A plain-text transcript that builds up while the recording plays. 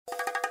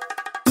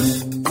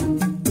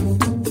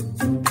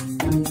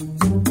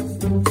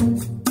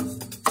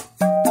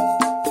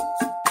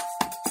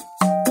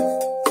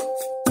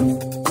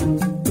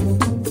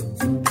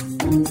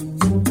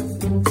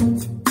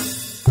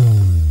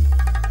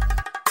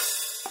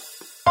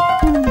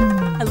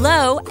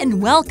Hello,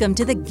 and welcome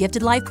to the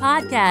Gifted Life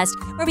Podcast,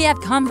 where we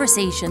have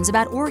conversations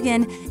about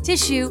organ,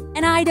 tissue,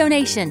 and eye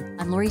donation.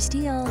 I'm Lori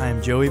Steele.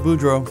 I'm Joey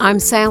Boudreaux. I'm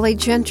Sally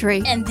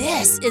Gentry. And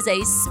this is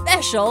a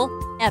special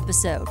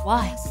episode.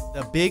 Why?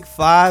 The Big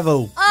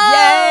 5-0.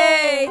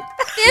 Yay!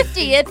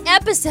 50th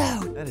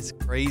episode. That is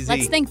crazy.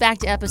 Let's think back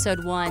to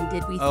episode 1.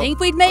 Did we think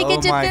we'd make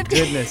it to 50? Oh, my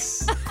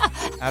goodness.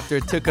 After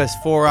it took us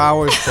 4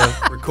 hours to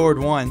record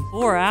one.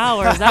 4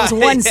 hours? That was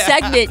one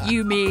segment,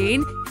 you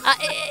mean?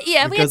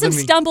 Yeah, we had some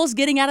stumbles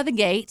getting out of the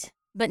gate,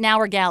 but now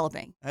we're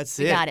galloping. That's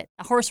we it. Got it.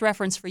 A horse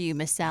reference for you,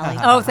 Miss Sally.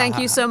 Oh, thank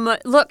you so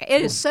much. Look,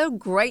 it is so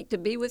great to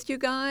be with you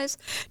guys,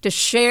 to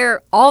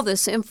share all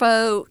this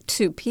info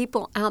to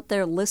people out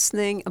there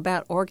listening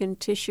about organ,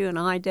 tissue, and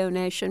eye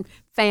donation.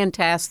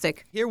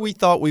 Fantastic. Here we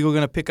thought we were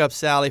going to pick up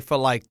Sally for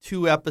like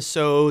 2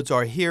 episodes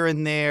or here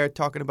and there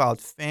talking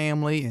about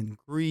family and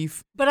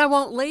grief. But I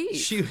won't leave.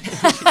 She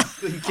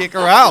couldn't kick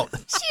her out.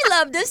 She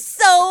loved us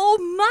so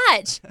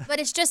much. But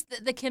it's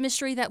just the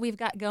chemistry that we've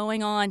got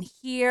going on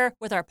here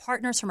with our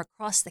partners from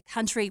across the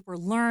country. We're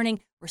learning.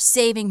 We're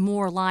saving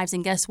more lives.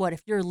 And guess what?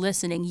 If you're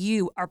listening,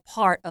 you are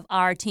part of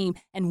our team.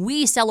 And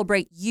we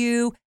celebrate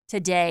you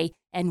today,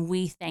 and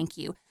we thank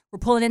you. We're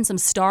pulling in some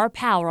star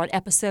power on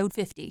episode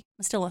 50.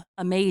 I'm still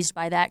amazed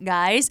by that,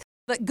 guys.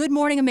 But Good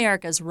Morning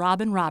America's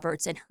Robin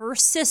Roberts and her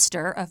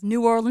sister of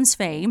New Orleans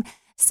fame,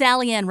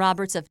 Sally Ann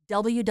Roberts of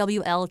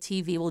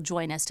WWL-TV, will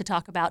join us to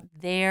talk about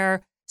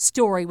their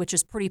story, which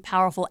is pretty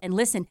powerful. And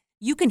listen,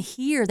 you can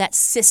hear that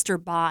sister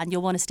bond.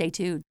 You'll want to stay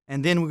tuned.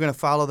 And then we're going to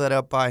follow that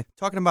up by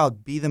talking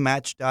about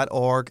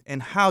BeTheMatch.org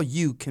and how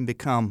you can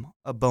become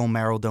a bone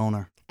marrow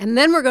donor. And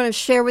then we're going to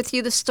share with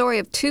you the story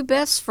of 2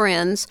 best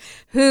friends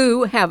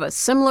who have a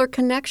similar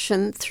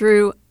connection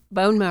through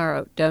bone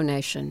marrow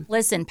donation.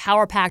 Listen,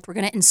 Power Packed, we're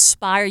going to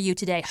inspire you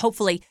today.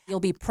 Hopefully,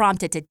 you'll be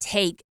prompted to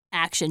take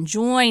action.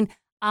 Join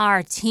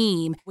our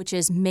team, which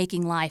is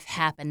making life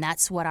happen.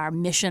 That's what our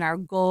mission, our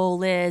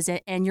goal is,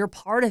 and you're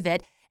part of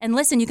it. And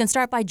listen, you can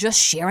start by just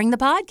sharing the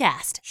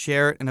podcast.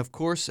 Share it. And of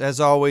course, as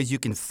always, you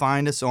can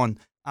find us on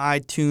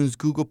iTunes,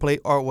 Google Play,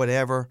 or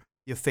whatever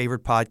your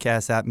favorite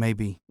podcast app may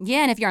be. Yeah,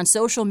 and if you're on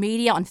social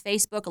media, on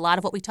Facebook, a lot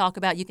of what we talk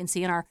about you can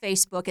see on our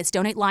Facebook. It's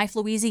Donate Life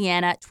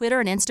Louisiana.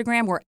 Twitter and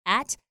Instagram, we're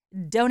at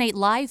Donate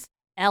Life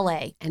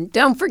LA. And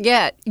don't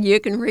forget,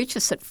 you can reach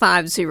us at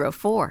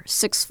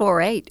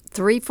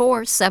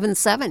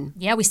 504-648-3477.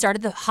 Yeah, we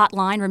started the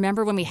hotline.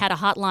 Remember when we had a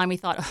hotline, we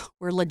thought, oh,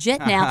 we're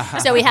legit now.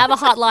 So we have a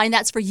hotline.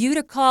 That's for you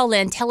to call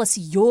in. Tell us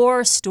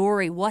your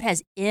story. What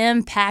has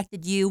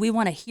impacted you? We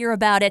want to hear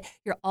about it.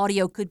 Your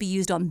audio could be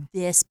used on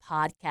this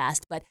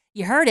podcast. But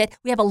you heard it.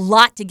 We have a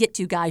lot to get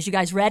to, guys. You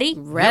guys ready?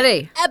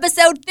 Ready.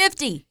 Episode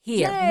 50.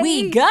 Here Yay.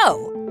 we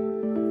go.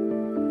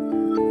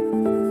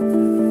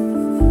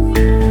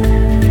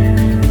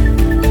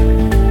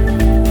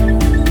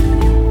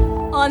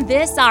 On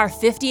this, our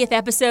 50th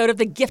episode of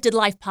the Gifted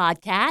Life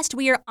Podcast,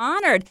 we are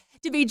honored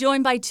to be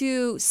joined by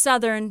 2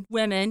 Southern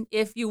women,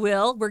 if you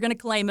will. We're going to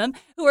claim them,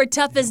 who are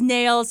tough as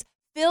nails,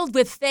 filled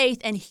with faith,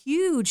 and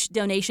huge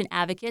donation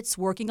advocates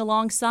working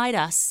alongside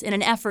us in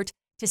an effort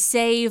to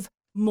save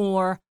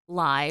more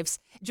lives.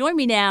 Join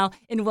me now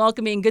in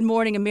welcoming Good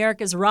Morning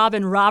America's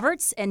Robin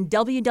Roberts and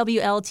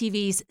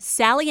WWL-TV's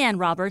Sally Ann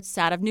Roberts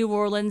out of New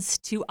Orleans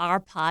to our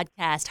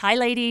podcast. Hi,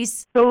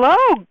 ladies. Hello.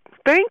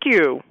 Thank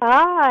you.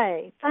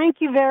 Hi. Thank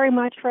you very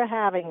much for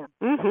having us.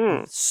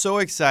 Mm-hmm. So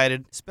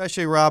excited,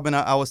 especially Robin.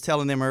 I was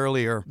telling them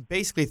earlier,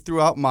 basically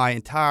throughout my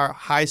entire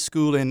high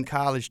school and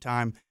college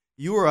time,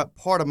 you were a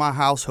part of my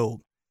household.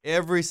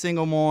 Every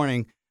single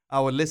morning, I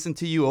would listen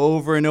to you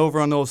over and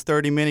over on those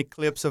 30-minute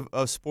clips of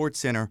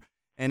SportsCenter.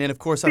 And then, of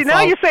course, See,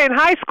 now you're saying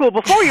high school.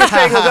 Before you were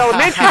saying it was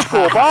elementary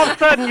school. But all of a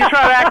sudden, you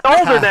try to act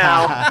older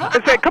now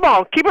and say, come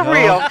on, keep it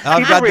real.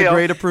 I've got the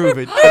grade to prove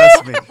it.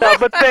 Trust me. No,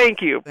 but thank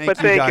you.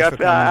 Thank you.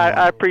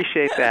 I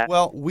appreciate that.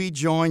 Well, we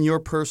joined your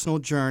personal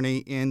journey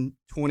in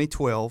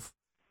 2012.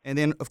 And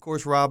then, of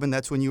course, Robin,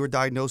 that's when you were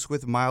diagnosed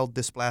with mild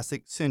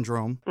dysplastic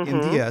syndrome,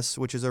 MDS,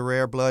 which is a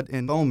rare blood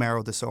and bone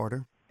marrow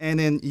disorder. And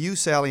then you,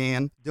 Sally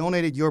Ann,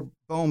 donated your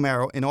bone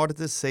marrow in order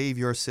to save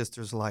your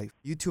sister's life.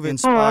 You two have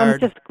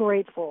inspired. I'm just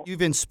grateful.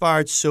 You've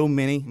inspired so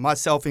many,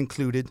 myself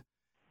included.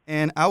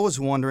 And I was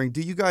wondering,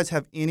 do you guys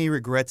have any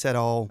regrets at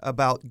all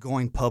about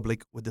going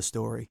public with the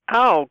story?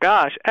 Oh,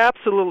 gosh,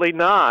 absolutely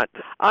not.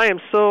 I am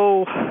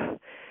so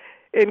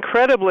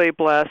incredibly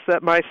blessed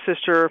that my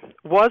sister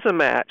was a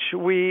match.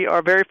 We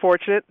are very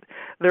fortunate.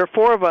 There are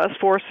 4 of us,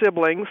 4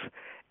 siblings.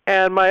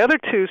 And my other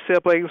 2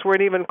 siblings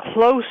weren't even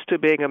close to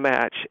being a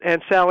match.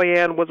 And Sally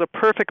Ann was a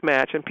perfect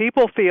match. And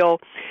people feel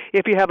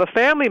if you have a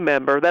family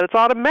member that it's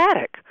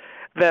automatic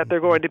that they're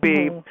going to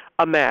be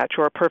a match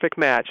or a perfect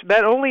match.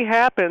 That only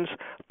happens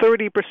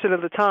 30%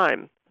 of the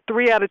time,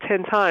 3 out of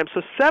 10 times.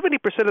 So 70%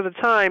 of the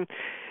time,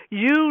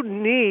 you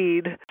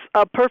need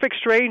a perfect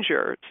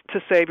stranger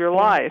to save your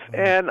life.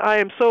 And I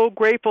am so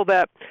grateful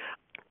that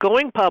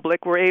going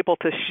public, we're able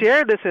to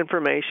share this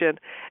information.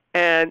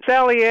 And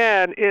Sally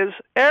Ann is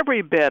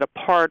every bit a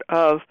part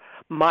of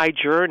my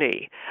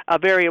journey, a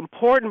very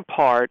important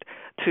part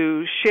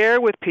to share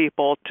with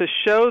people, to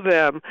show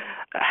them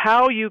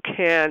how you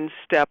can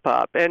step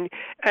up. And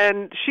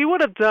she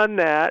would have done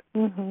that.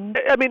 Mm-hmm.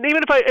 I mean,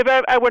 even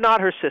if I were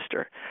not her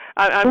sister.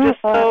 I'm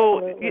just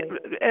so,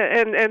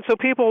 and so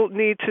people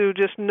need to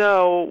just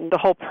know the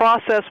whole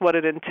process, what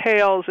it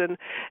entails, and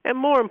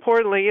more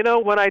importantly, you know,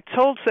 when I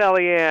told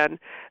Sally Ann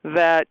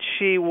that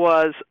she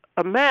was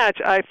a match,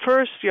 I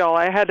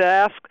had to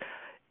ask,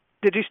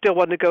 did you still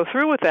want to go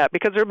through with that?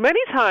 Because there are many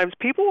times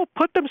people will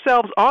put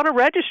themselves on a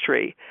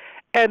registry,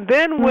 and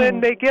then when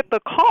they get the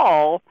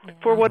call,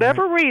 for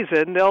whatever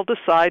reason, they'll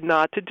decide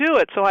not to do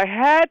it. So I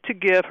had to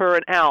give her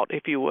an out,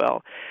 if you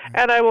will.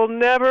 And I will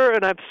never,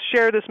 and I've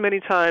shared this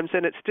many times,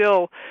 and it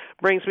still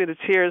brings me to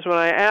tears when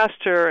I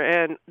asked her,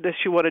 and does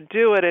she want to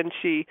do it, and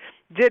she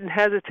didn't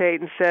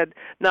hesitate and said,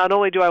 not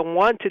only do I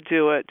want to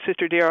do it,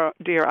 Sister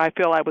dear, I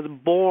feel I was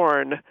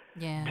born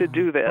to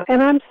do this.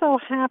 And I'm so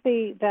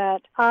happy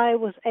that I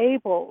was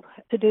able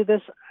to do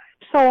this.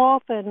 So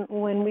often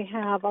when we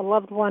have a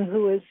loved one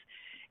who is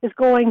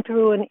going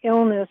through an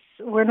illness,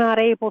 we're not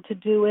able to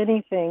do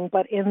anything.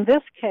 But in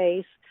this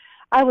case,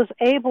 I was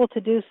able to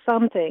do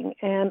something,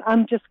 and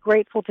I'm just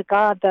grateful to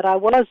God that I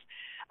was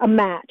a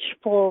match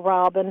for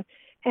Robin.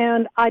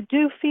 And I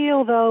do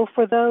feel, though,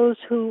 for those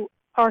who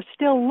are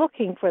still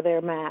looking for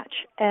their match,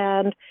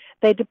 and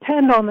they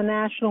depend on the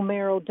National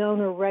Marrow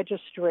Donor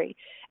Registry.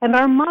 And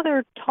our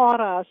mother taught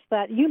us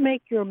that you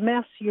make your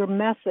mess your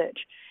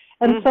message.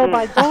 And so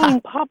by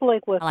going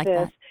public with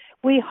this,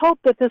 we hope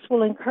that this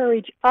will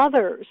encourage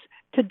others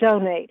to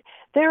donate.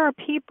 There are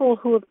people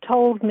who have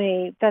told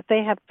me that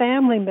they have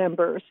family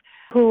members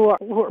who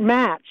were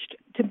matched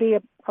to be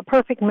a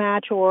perfect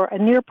match or a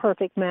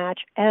near-perfect match,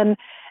 and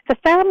the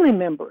family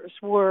members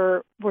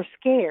were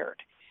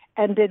scared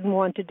and didn't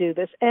want to do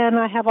this. And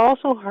I have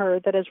also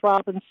heard that, as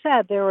Robin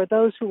said, there are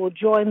those who will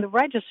join the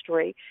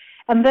registry,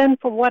 and then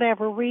for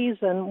whatever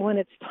reason, when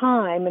it's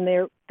time and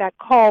that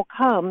call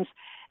comes,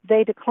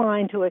 they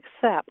decline to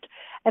accept.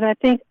 And I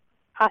think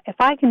if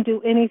I can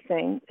do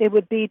anything, it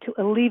would be to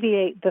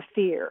alleviate the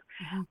fear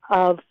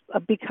of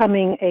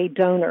becoming a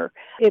donor.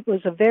 It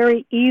was a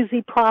very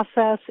easy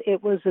process.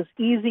 It was as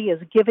easy as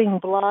giving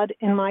blood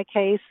in my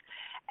case,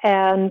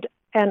 and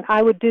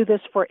I would do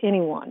this for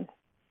anyone.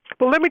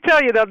 Well, let me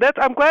tell you, though,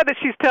 I'm glad that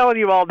she's telling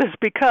you all this,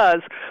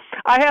 because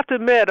I have to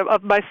admit,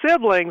 of my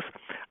siblings,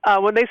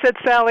 when they said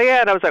Sally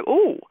Ann, I was like,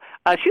 ooh,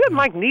 she doesn't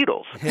like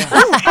needles. Yeah.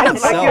 Ooh, she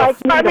doesn't like needles.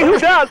 I mean, who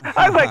does?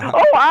 I was like,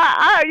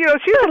 oh,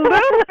 she's a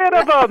little bit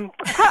of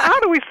how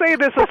do we say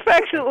this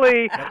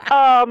affectionately? Just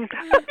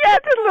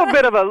a little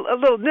bit of a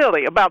little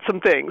nilly about some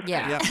things.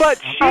 Yeah. But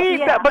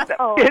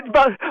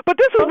but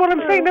this is what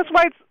I'm saying. That's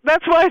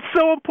why it's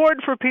so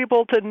important for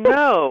people to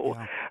know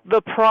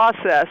the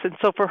process, and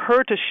so for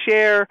her to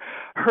share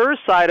her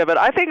side of it.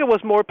 I think it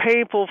was more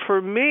painful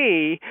for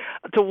me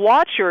to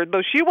watch her,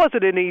 though she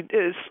wasn't in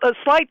a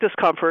slight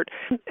discomfort.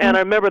 And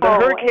I remember the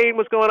hurricane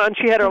was going on.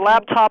 She had her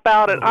laptop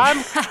out, and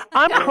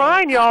I'm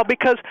crying, y'all,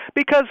 because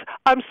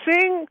I'm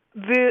seeing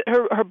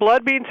her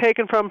blood being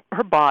taken from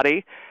her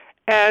body,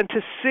 and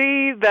to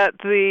see that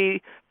the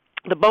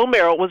bone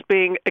marrow was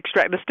being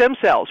extracted, the stem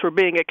cells were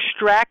being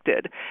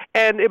extracted,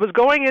 and it was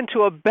going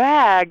into a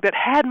bag that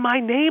had my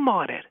name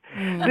on it.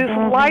 This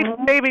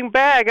life-saving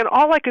bag, and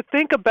all I could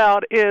think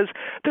about is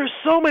there's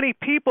so many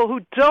people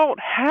who don't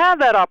have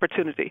that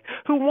opportunity,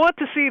 who want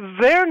to see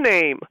their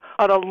name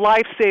on a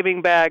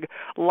life-saving bag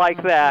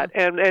like that,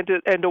 and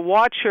to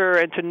watch her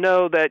and to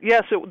know that,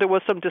 yes, there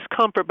was some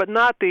discomfort, but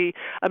not the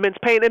immense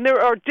pain. And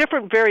there are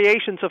different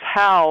variations of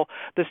how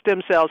the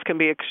stem cells can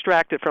be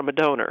extracted from a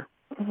donor.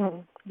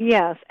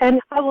 Yes,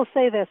 and I will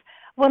say this.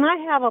 When I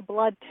have a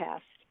blood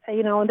test,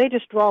 and they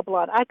just draw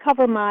blood, I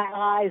cover my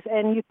eyes,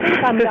 and you think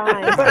I'm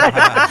dying.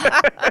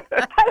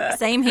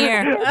 Same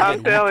here.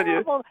 I'm telling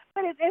you. But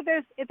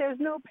if there's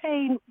no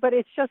pain, but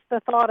it's just the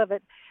thought of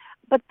it.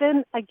 But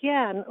then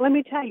again, let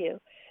me tell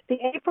you, the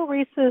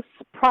apheresis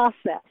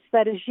process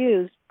that is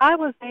used, I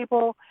was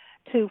able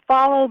to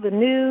follow the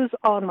news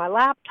on my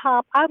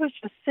laptop. I was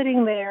just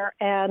sitting there,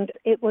 and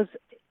it was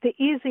the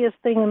easiest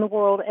thing in the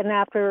world. And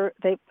after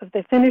they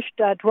finished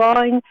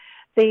drawing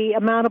the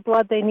amount of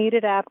blood they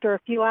needed, after a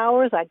few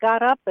hours, I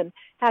got up and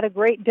had a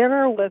great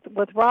dinner with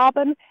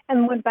Robin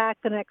and went back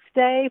the next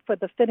day for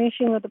the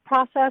finishing of the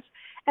process.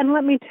 And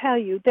let me tell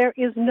you, there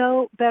is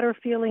no better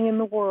feeling in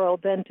the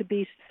world than to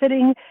be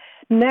sitting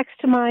next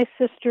to my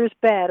sister's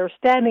bed or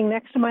standing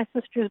next to my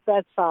sister's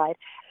bedside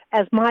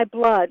as my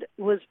blood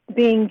was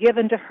being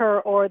given to her,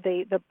 or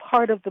the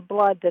part of the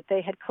blood that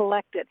they had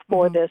collected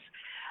for this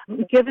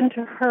given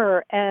to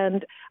her,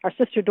 and our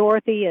sister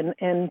Dorothy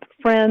and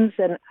friends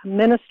and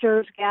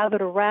ministers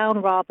gathered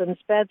around Robin's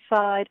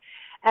bedside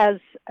as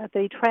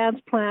the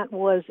transplant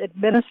was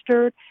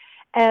administered.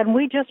 And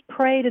we just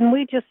prayed, and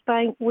we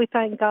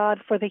thank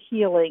God for the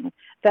healing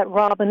that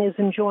Robin is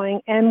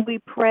enjoying, and we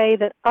pray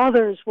that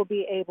others will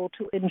be able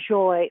to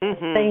enjoy the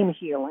same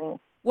healing.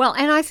 Well,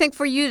 and I think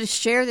for you to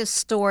share this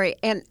story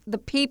and the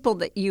people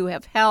that you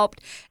have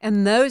helped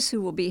and those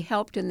who will be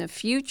helped in the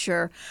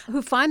future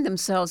who find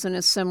themselves in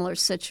a similar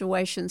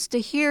situations, to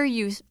hear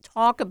you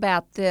talk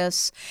about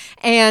this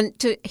and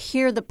to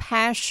hear the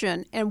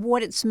passion and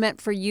what it's meant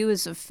for you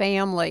as a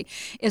family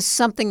is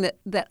something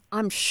that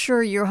I'm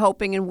sure you're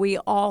hoping, and we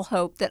all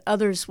hope, that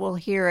others will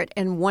hear it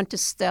and want to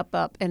step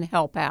up and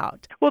help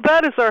out. Well,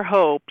 that is our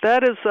hope.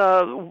 That is,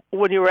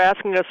 when you were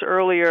asking us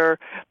earlier,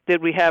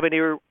 did we have any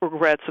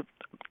regrets of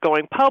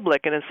going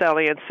public? And as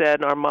Sally Ann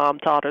said, our mom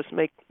taught us,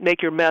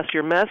 make your mess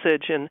your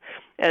message,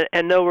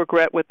 and no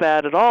regret with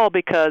that at all,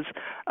 because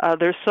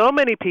there's so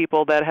many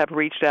people that have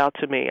reached out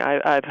to me.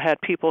 I've had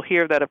people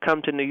here that have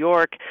come to New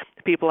York,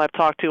 people I've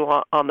talked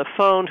to on the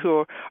phone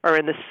who are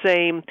in the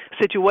same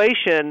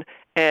situation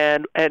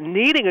and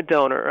needing a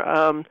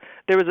donor.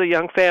 There was a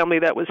young family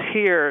that was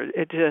here,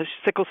 it's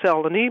sickle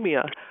cell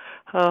anemia,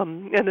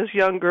 and this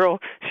young girl,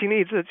 she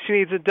needs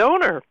a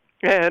donor,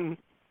 and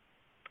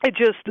it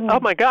just,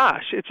 oh my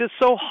gosh, it's just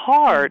so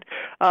hard.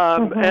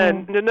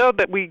 And to know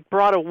that we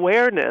brought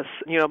awareness,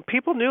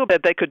 people knew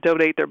that they could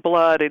donate their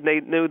blood and they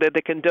knew that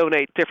they can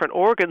donate different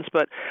organs,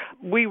 but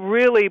we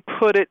really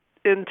put it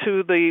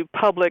into the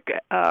public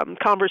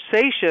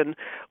conversation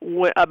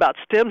about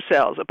stem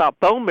cells, about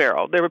bone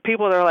marrow. There were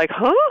people that are like,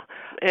 huh?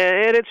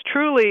 And it's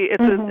truly,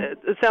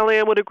 Sally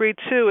Ann would agree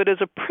too, it is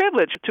a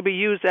privilege to be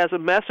used as a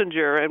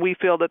messenger, and we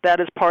feel that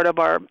is part of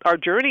our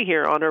journey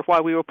here on Earth,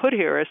 why we were put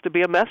here, is to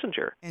be a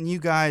messenger. And you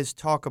guys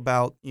talk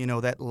about,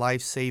 that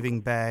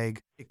life-saving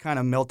bag. It kind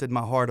of melted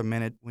my heart a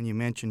minute when you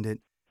mentioned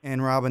it.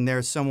 And Robin,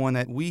 there's someone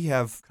that we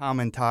have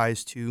common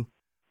ties to,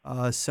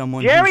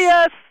 someone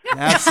Jarius!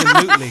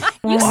 Absolutely.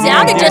 You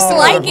sounded just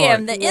like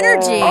him, the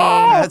energy.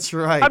 That's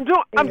right. I'm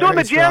doing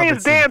the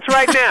Jarius dance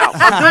right now.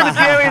 I'm doing the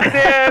Jarius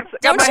dance.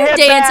 Don't you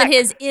dance in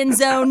his end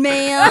zone,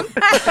 ma'am.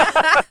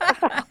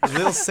 A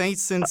little Saint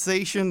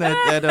sensation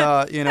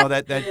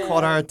that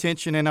caught our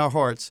attention and our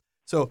hearts.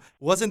 So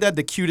wasn't that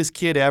the cutest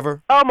kid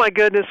ever? Oh, my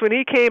goodness. When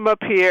he came up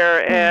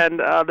here, and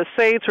the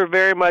Saints were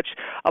very much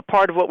a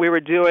part of what we were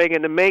doing,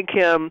 and to make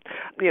him,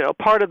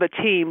 part of the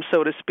team,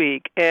 so to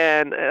speak.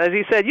 And as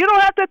he said, you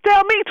don't have to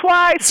tell me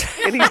twice.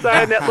 And he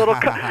signed that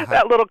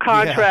little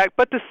contract. Yeah.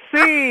 But to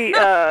see,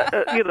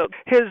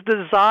 his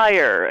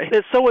desire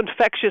is so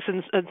infectious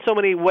in so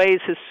many ways,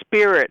 his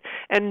spirit,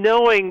 and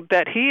knowing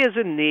that he is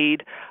in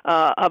need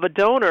of a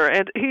donor.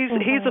 And he's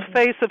a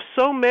face of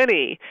so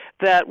many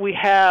that we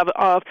have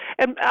of.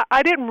 And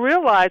I didn't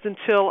realize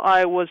until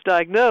I was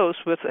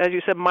diagnosed with, as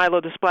you said,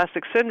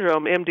 myelodysplastic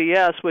syndrome,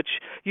 MDS, which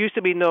used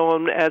to be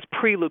known as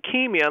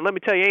pre-leukemia. And let me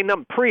tell you, ain't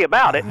nothing pre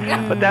about it,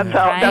 but that's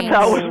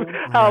how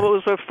it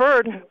was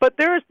referred. But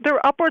there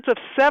are upwards of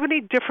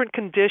 70 different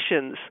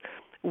conditions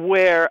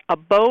where a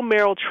bone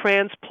marrow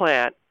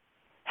transplant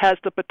has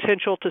the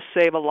potential to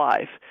save a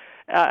life.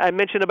 I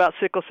mentioned about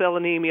sickle cell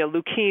anemia,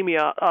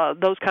 leukemia,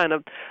 those kind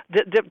of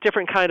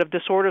different kind of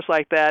disorders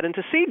like that. And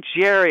to see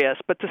Jarius,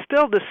 but to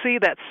see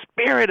that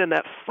spirit and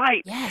that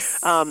fight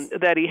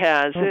that he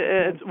has,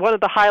 it's one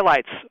of the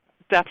highlights,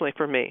 definitely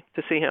for me,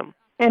 to see him.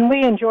 And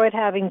we enjoyed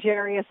having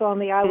Jarius on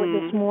the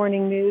Eyewitness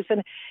Morning News.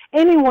 And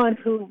anyone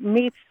who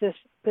meets this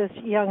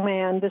young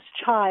man, this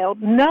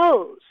child,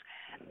 knows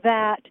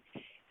that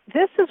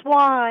this is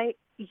why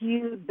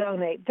you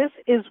donate. This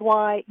is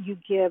why you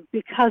give,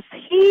 because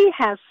he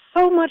has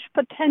so much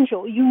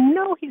potential.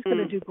 He's going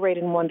to do great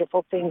and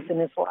wonderful things in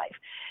his life.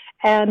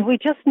 And we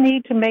just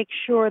need to make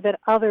sure that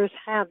others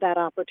have that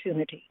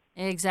opportunity.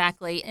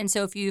 Exactly. And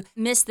so if you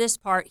missed this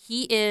part,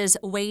 he is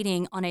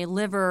waiting on a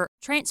liver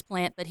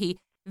transplant, but he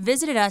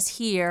visited us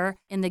here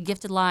in the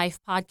Gifted Life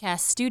podcast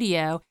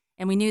studio,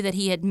 and we knew that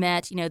he had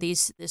met,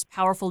 this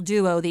powerful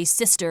duo, these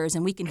sisters,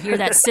 and we can hear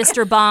that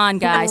sister bond,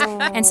 guys.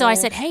 And so I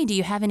said, hey, do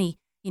you have any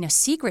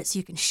secrets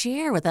you can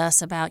share with us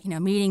about,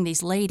 meeting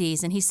these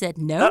ladies? And he said,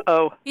 no.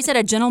 Uh-oh. He said,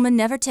 a gentleman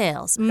never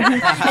tells. Mm-hmm.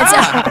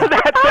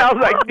 That sounds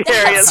like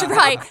Darius. That's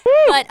right.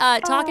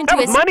 But talking to that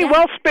was his money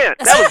well spent.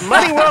 That was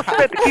money well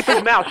spent to keep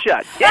his mouth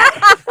shut. Yes.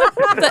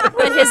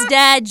 But his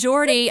dad,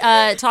 Jordy,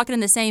 talking in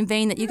the same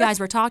vein that you guys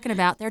were talking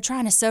about, they're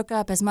trying to soak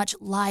up as much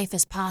life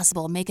as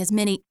possible, make as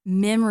many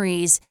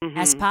memories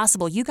as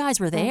possible. You guys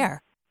were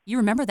there. You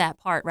remember that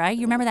part, right?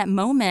 You remember that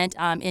moment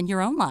in your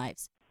own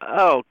lives.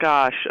 Oh,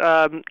 gosh.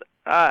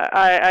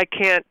 I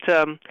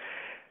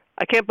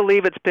can't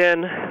believe it's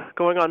been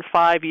going on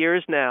 5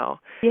 years now.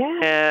 Yeah.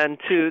 And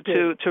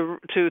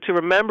to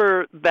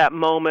remember that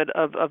moment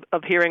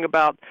of hearing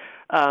about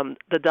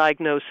the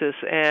diagnosis,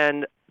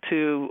 and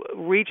to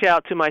reach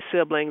out to my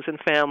siblings and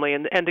family,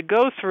 and to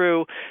go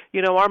through,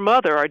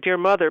 our dear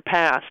mother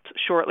passed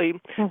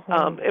shortly.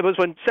 It was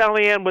when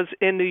Sally Ann was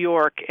in New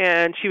York,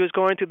 and she was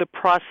going through the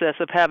process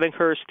of having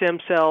her stem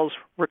cells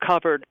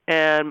recovered,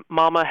 and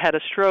Mama had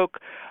a stroke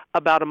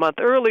about a month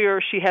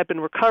earlier. She had been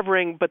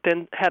recovering, but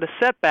then had a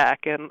setback,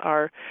 and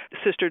our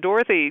sister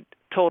Dorothy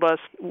told us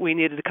we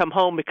needed to come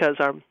home because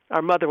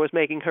our mother was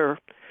making her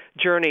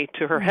journey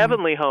to her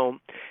heavenly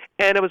home.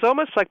 And it was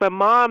almost like my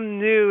mom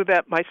knew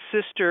that my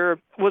sister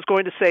was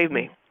going to save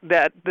me,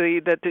 that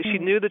she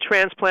knew the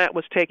transplant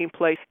was taking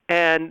place,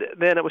 and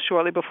then it was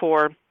shortly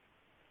before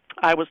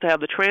I was to have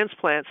the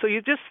transplant. So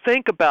you just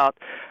think about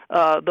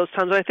those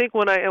times. I think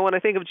when I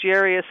think of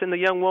Jarius and the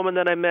young woman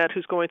that I met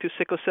who's going through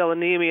sickle cell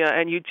anemia,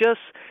 and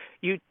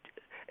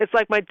it's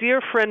like my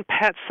dear friend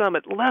Pat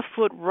Summitt, left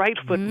foot, right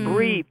foot,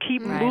 breathe,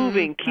 keep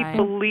moving, keep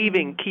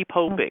believing, keep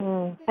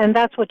hoping. And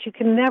that's what you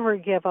can never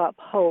give up,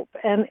 hope.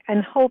 And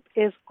hope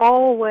is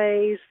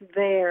always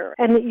there.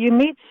 And you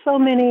meet so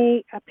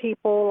many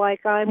people,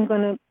 like I'm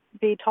going to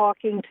be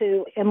talking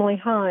to Emily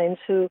Hines,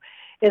 who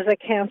is a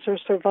cancer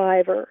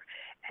survivor.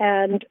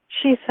 And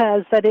she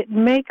says that it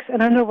makes,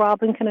 and I know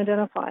Robin can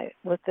identify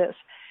with this,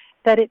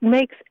 that it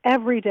makes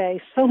every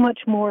day so much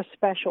more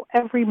special,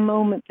 every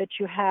moment that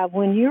you have.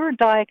 When you're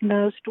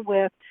diagnosed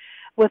with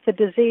a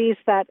disease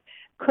that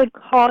could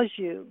cause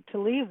you to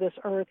leave this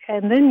earth,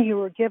 and then you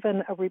are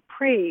given a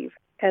reprieve,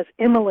 as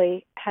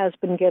Emily has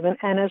been given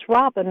and as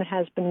Robin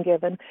has been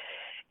given,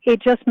 it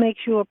just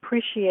makes you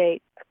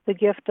appreciate the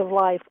gift of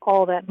life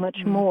all that much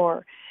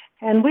more.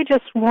 And we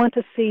just want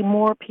to see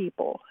more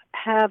people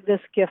have this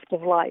gift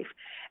of life.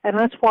 And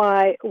that's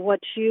why what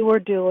you are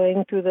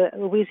doing through the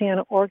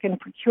Louisiana Organ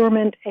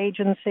Procurement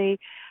Agency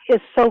is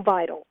so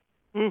vital.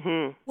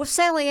 Mm-hmm. Well,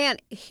 Sally Ann,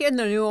 here in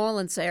the New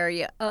Orleans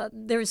area,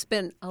 there's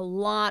been a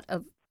lot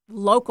of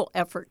local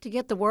effort to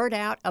get the word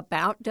out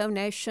about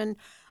donation.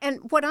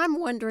 And what I'm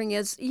wondering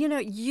is,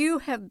 you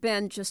have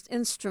been just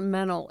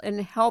instrumental in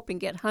helping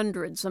get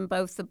hundreds on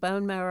both the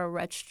bone marrow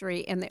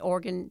registry and the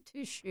organ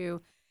tissue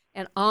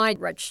and eye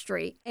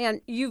registry.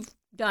 And you've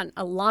done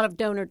a lot of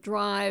donor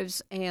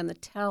drives and the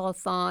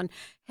telethon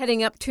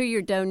heading up to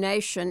your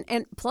donation.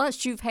 And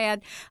plus, you've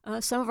had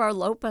some of our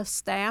LOPA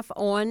staff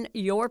on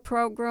your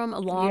program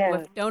along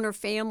with donor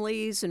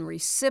families and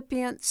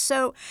recipients.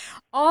 So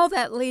all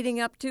that leading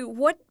up to,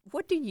 what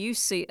do you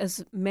see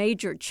as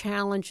major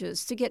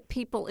challenges to get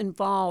people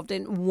involved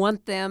and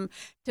want them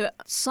to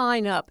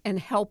sign up and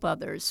help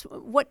others?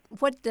 What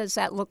does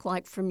that look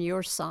like from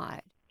your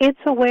side?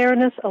 It's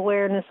awareness,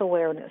 awareness,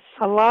 awareness.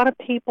 A lot of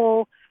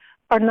people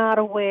are not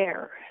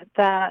aware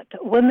that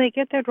when they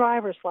get their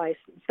driver's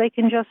license, they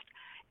can just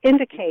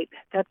indicate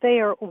that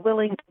they are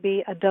willing to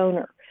be a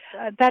donor.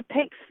 That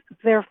takes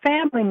their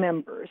family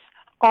members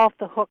off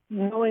the hook,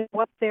 knowing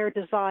what their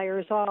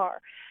desires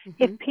are.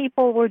 Mm-hmm. If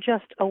people were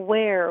just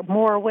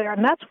more aware,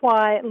 and that's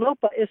why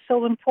LOPA is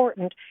so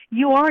important.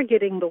 You are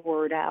getting the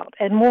word out,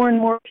 and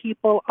more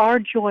people are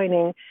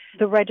joining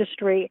the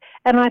registry.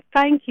 And I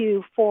thank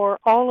you for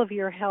all of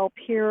your help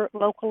here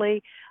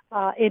locally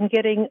in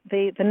getting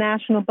the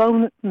National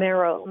Bone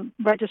Marrow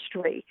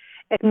Registry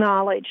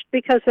acknowledged,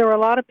 because there are a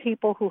lot of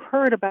people who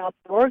heard about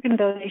the organ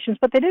donations,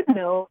 but they didn't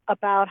know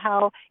about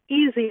how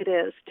easy it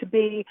is to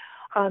be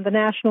on the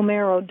National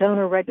Marrow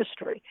Donor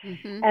Registry.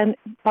 Mm-hmm. And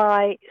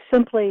by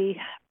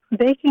simply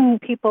making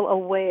people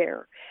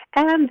aware,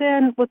 and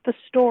then with the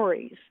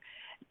stories,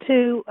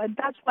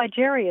 that's why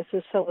Jarius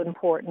is so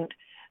important,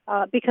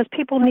 because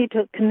people need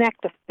to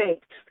connect to faith.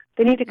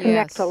 They need to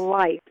connect to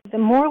life. The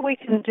more we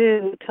can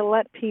do to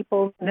let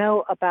people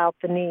know about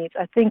the needs,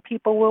 I think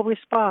people will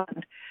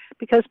respond,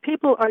 because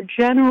people are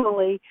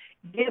generally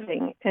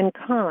giving and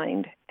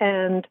kind,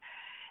 and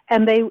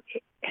I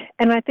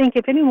think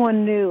if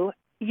anyone knew,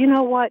 you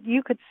know what,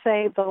 you could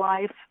save the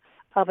life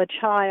of a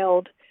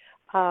child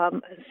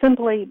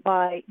simply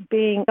by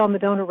being on the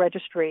donor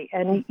registry,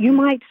 and you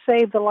might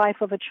save the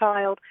life of a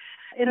child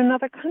in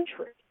another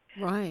country.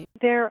 Right.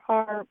 There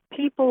are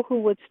people who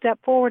would step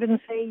forward and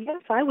say,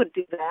 yes, I would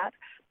do that,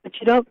 but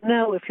you don't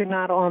know if you're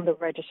not on the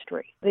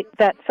registry,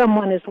 that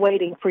someone is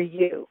waiting for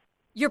you.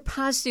 Your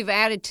positive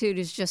attitude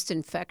is just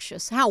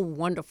infectious. How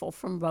wonderful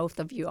from both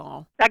of you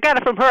all. I got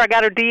it from her. I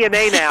got her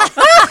DNA now.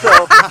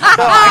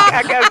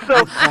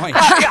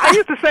 I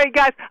used to say,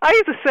 guys,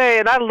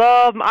 and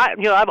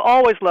I've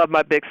always loved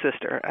my big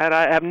sister, and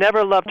I have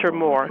never loved her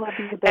more.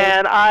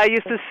 And I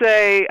used to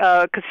say,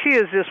 because she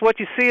is just, what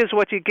you see is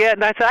what you get.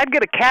 And I said, I'd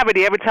get a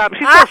cavity every time.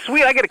 She's so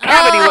sweet. I get a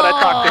cavity when I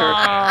talk to her.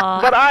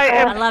 But I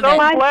am so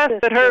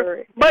blessed that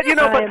her. But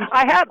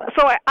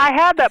I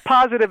have that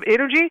positive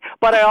energy,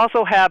 but I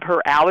also have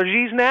her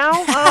allergies now.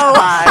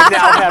 I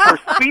now have her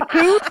sweet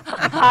tooth.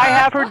 I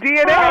have her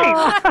DNA.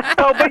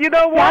 But you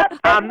know what?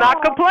 I'm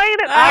not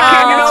complaining.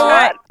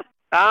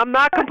 I'm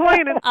not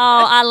complaining.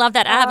 Oh, I love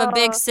that. I have a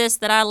big sis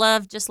that I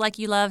love just like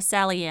you love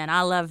Sally Ann.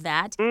 I love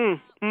that.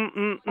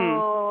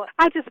 Oh,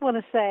 I just want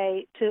to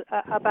say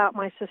about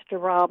my sister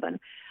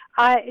Robin.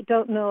 I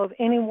don't know of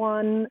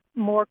anyone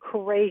more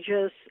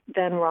courageous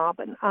than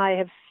Robin. I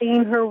have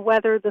seen her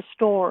weather the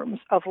storms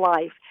of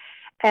life.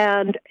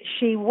 And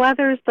she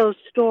weathers those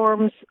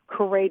storms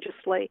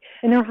courageously.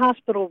 In her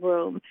hospital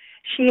room,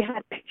 she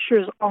had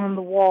pictures on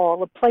the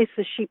wall of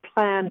places she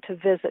planned to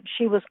visit.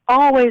 She was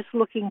always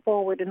looking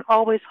forward and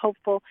always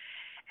hopeful.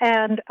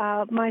 And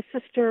my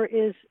sister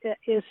is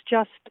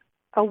just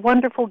a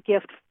wonderful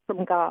gift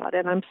from God,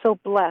 and I'm so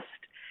blessed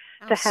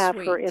to have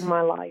her in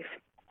my life.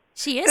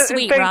 She is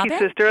sweet, Thank Robin. you,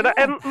 sister. Yeah.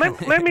 And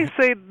let me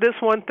say this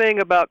one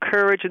thing about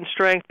courage and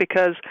strength,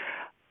 because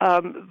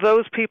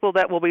those people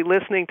that will be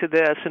listening to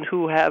this and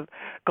who have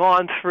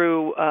gone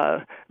through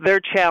their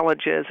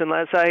challenges, and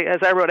as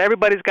I wrote,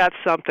 everybody's got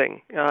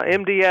something.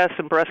 MDS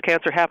and breast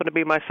cancer happen to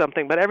be my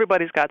something, but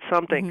everybody's got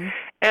something. Mm-hmm.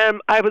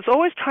 And I was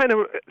always trying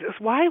to,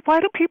 why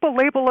do people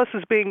label us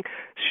as being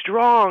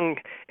strong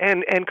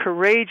and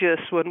courageous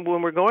when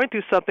we're going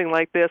through something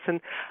like this?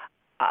 And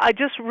I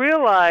just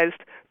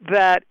realized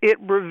that it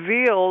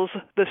reveals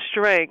the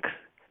strength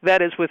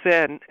that is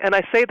within. And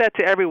I say that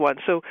to everyone.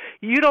 So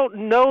you don't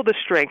know the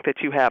strength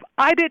that you have.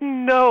 I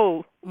didn't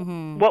know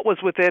what was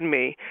within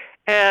me.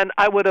 And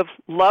I would have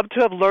loved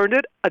to have learned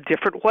it a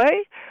different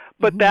way,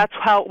 but that's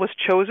how it was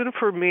chosen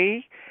for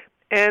me.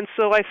 And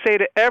so I say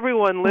to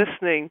everyone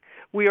listening,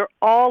 we are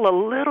all a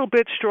little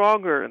bit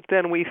stronger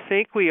than we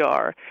think we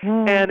are.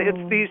 And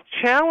it's these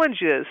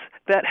challenges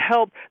that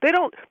help. They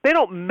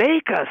don't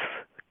make us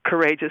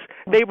courageous.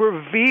 They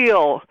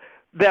reveal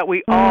that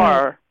we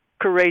are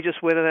courageous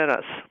within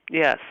us.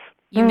 Yes.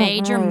 You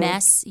made your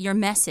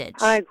message.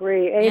 I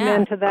agree.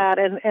 Amen to that.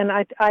 And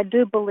I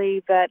do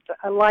believe that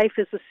life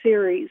is a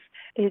series.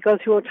 You go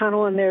through a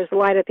tunnel and there's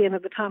light at the end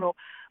of the tunnel.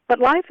 But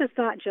life is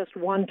not just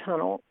one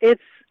tunnel.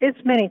 It's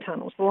many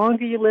tunnels. The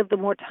longer you live, the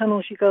more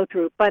tunnels you go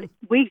through. But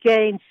we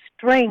gain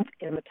strength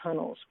in the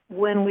tunnels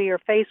when we are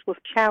faced with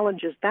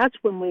challenges. That's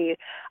when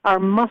our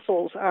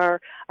muscles, our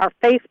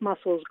faith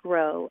muscles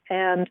grow,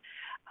 and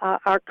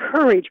our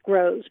courage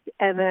grows.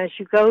 And as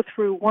you go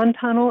through one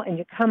tunnel and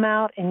you come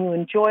out and you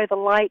enjoy the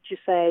light, you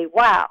say,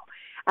 wow,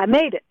 I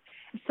made it.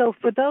 So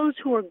for those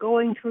who are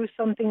going through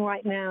something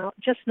right now,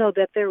 just know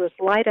that there is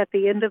light at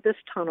the end of this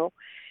tunnel,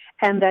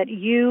 and that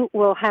you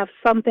will have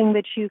something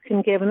that you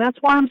can give. And that's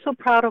why I'm so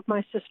proud of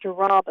my sister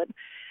Robin,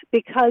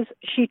 because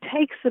she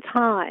takes the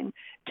time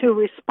to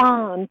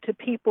respond to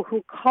people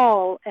who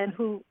call and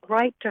who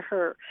write to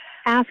her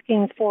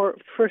asking for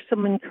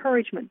some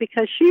encouragement,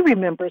 because she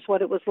remembers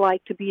what it was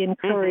like to be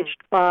encouraged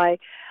by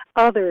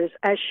others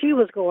as she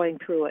was going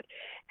through it.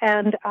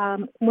 And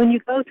when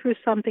you go through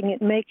something,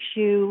 it makes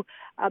you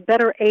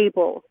better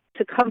able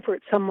to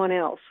comfort someone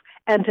else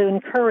and to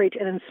encourage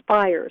and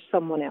inspire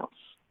someone else.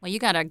 Well, you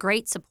got a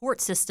great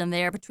support system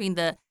there between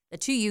the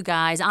two of you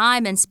guys.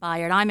 I'm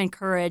inspired. I'm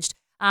encouraged.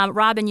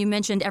 Robin, you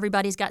mentioned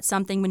everybody's got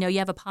something. We know you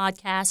have a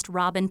podcast,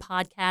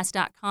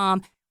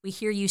 robinpodcast.com. We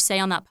hear you say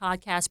on that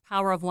podcast,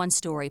 power of one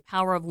story,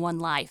 power of one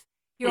life.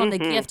 Here on The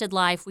Gifted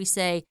Life, we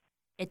say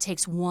it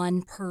takes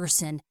one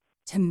person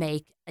to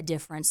make a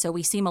difference. So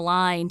we seem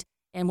aligned,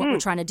 and what we're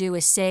trying to do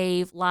is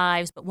save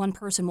lives, but one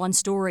person, one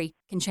story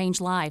can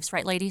change lives.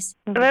 Right, ladies?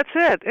 That's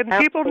it. And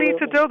people need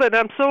to know that.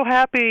 I'm so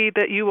happy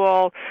that you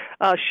all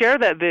share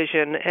that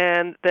vision,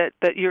 and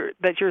that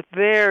you're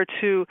there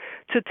to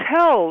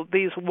tell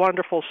these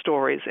wonderful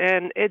stories.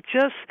 And it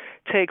just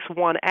takes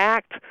one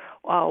act,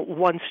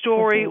 one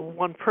story,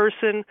 one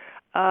person,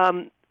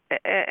 and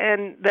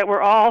that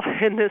we're all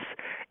in this.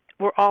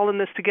 We're all in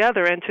this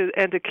together, and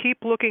to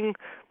keep looking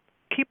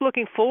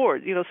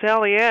forward. You know,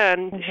 Sally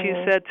Ann, she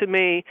said to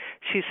me,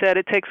 she said,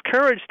 it takes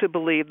courage to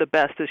believe the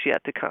best is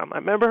yet to come. I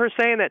remember her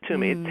saying that to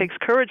me. It takes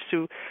courage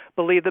to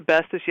believe the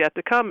best is yet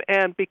to come.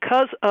 And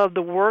because of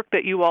the work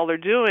that you all are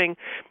doing,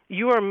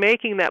 you are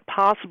making that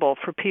possible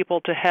for people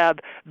to have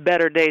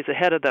better days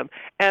ahead of them.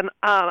 And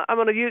I'm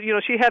going to use,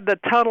 she had the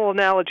tunnel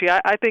analogy.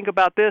 I think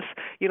about this,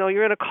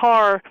 you're in a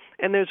car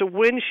and there's a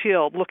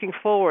windshield looking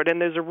forward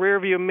and there's a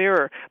rearview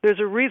mirror. There's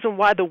a reason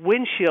why the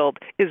windshield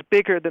is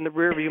bigger than the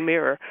rearview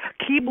mirror.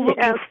 Keep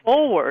looking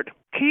forward.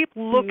 Keep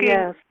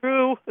looking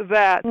through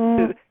that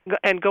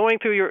and going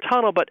through your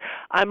tunnel. But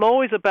I'm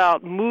always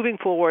about moving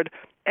forward.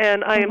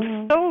 And I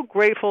am so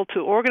grateful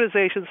to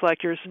organizations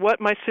like yours, what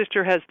my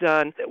sister has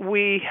done.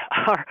 We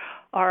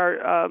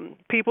are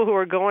people who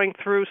are going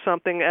through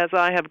something as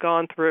I have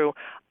gone through.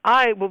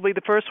 I will be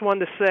the first one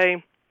to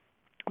say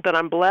that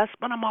I'm blessed,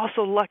 but I'm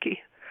also lucky.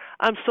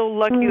 I'm so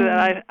lucky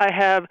that I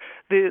have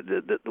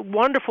the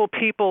wonderful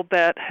people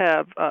that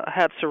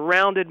have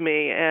surrounded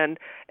me, and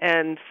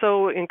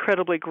so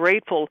incredibly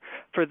grateful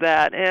for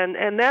that.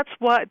 And that's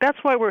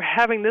why we're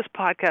having this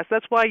podcast.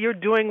 That's why you're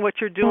doing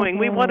what you're doing.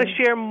 We want to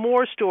share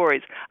more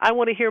stories. I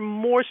want to hear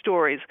more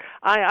stories.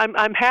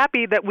 I'm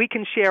happy that we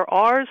can share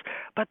ours,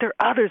 but there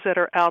are others that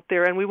are out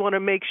there, and we want to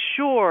make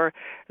sure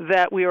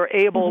that we are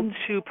able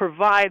to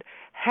provide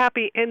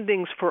happy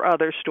endings for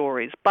other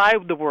stories by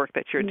the work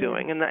that you're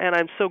doing, and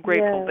I'm so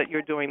grateful that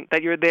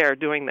you're there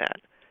doing that.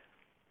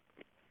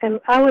 And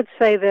I would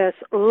say this,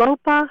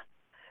 Lopa,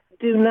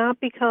 do not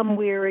become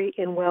weary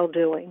in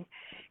well-doing.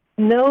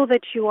 Know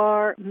that you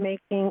are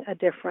making a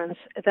difference,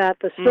 that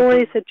the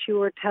stories that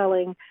you are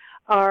telling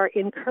are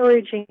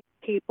encouraging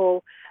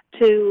people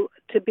to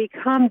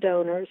become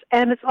donors,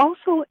 and it's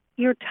also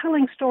you're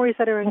telling stories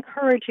that are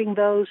encouraging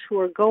those who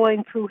are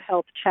going through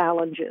health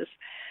challenges,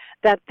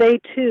 that they,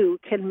 too,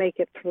 can make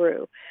it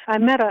through. I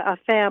met a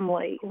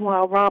family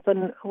while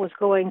Robin was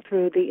going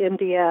through the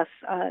MDS,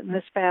 and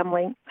this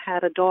family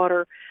had a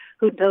daughter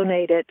who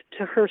donated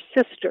to her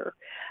sister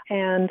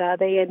and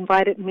they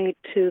invited me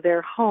to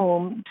their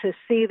home to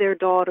see their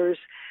daughters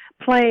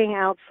playing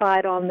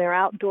outside on their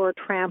outdoor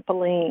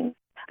trampoline.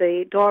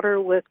 The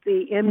daughter with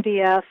the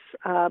MDS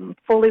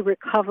fully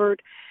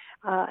recovered,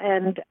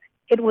 and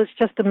it was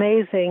just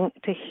amazing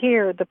to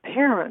hear the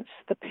parents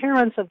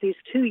of these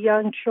two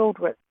young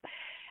children.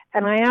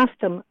 And I asked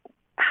them,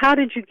 how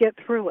did you get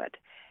through it?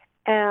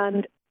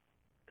 And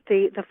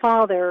the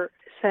father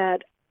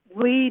said,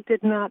 we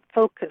did not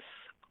focus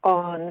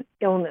on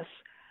illness.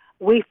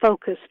 We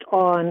focused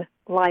on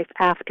life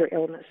after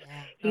illness.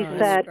 He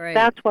said,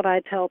 that's what I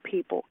tell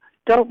people.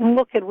 Don't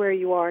look at where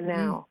you are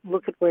now.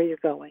 Look at where you're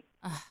going.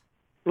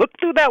 Look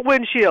through that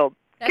windshield.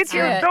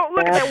 Don't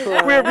look at that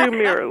right. rearview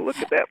mirror. Look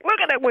at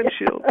that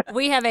windshield.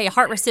 We have a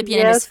heart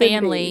recipient in his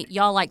family, indeed.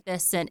 Y'all like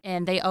this,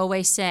 and they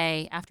always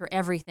say, after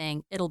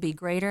everything, it'll be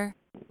greater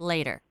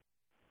later.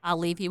 I'll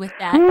leave you with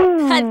that.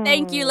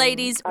 Thank you,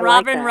 ladies.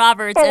 Robin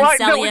Roberts and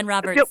Sally Ann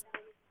Roberts.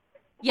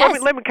 Yes.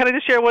 Can I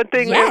just share one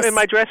thing? Yes. In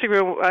my dressing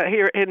room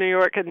here in New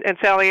York, and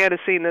Sally Ann has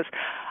seen this.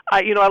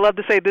 I love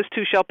to say, this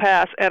too shall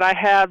pass, and I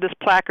have this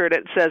placard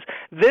that says,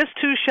 this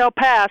too shall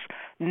pass,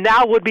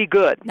 now would be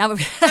good. And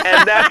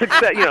that's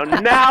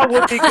now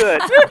would be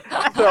good.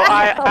 So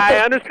I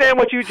understand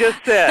what you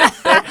just said.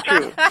 That's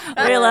true.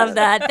 We love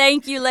that.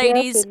 Thank you,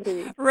 ladies.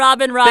 Yes,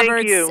 Robin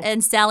Roberts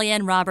and Sally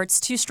Ann Roberts,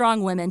 two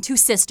strong women, two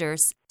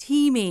sisters,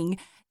 teaming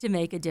to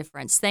make a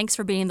difference. Thanks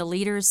for being the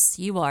leaders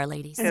you are,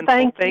 ladies. And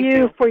thank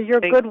you for your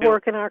good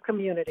work in our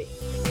community.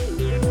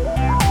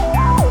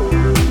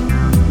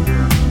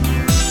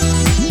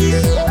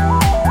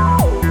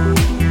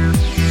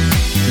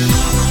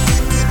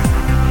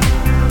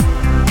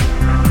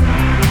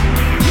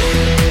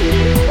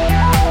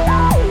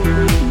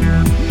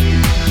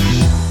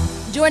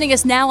 Joining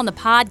us now on the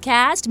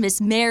podcast, Miss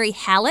Mary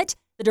Hallett,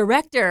 the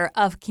Director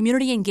of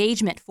Community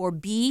Engagement for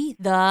Be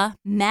the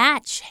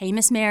Match. Hey,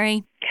 Miss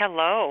Mary.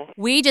 Hello.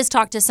 We just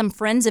talked to some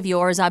friends of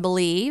yours, I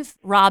believe,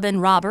 Robin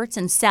Roberts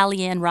and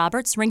Sally Ann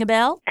Roberts. Ring a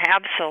bell?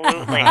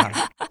 Absolutely.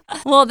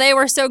 Well, they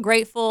were so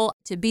grateful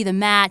to Be the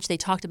Match. They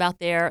talked about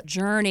their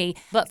journey.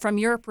 But from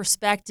your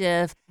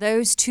perspective,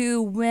 those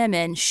two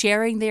women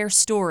sharing their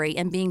story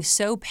and being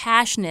so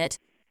passionate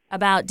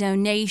about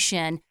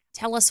donation,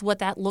 tell us what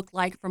that looked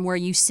like from where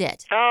you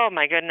sit. Oh,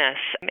 my goodness.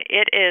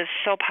 It is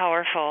so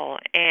powerful,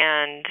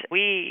 and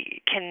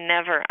we can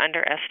never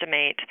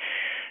underestimate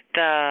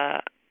the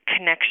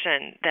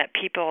connection that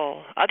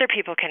other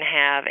people can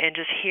have, and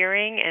just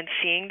hearing and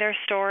seeing their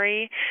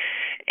story,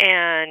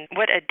 and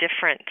what a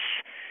difference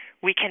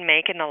we can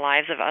make in the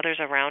lives of others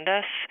around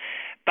us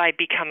by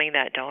becoming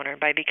that donor,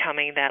 by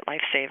becoming that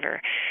lifesaver.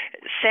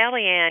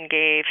 Sally Ann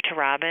gave to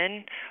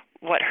Robin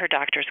what her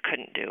doctors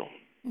couldn't do.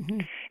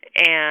 Mm-hmm.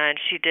 And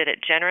she did it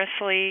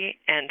generously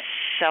and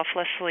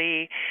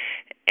selflessly,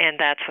 and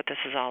that's what this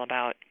is all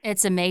about.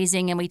 It's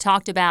amazing, and we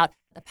talked about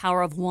the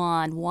power of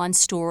one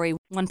story,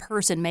 one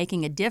person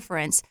making a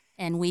difference,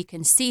 and we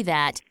can see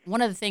that.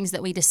 One of the things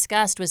that we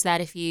discussed was that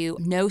if you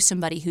know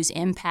somebody who's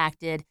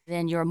impacted,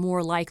 then you're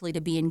more likely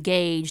to be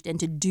engaged and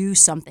to do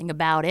something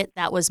about it.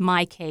 That was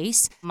my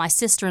case. My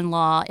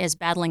sister-in-law is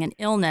battling an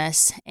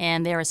illness,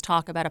 and there is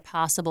talk about a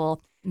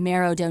possible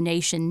marrow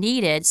donation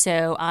needed,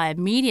 so I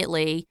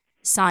immediately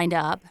signed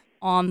up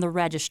on the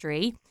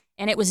registry.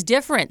 And it was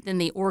different than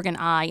the organ,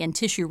 eye, and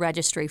tissue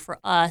registry. For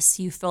us,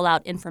 you fill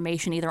out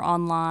information either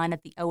online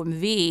at the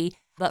OMV.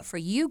 But for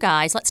you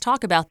guys, let's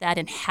talk about that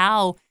and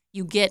how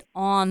you get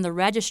on the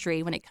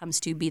registry when it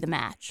comes to Be the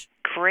Match.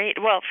 Great.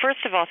 Well,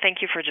 first of all,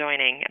 thank you for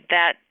joining.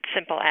 That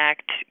simple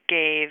act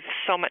gave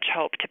so much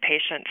hope to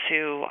patients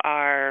who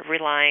are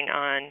relying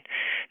on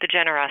the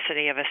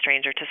generosity of a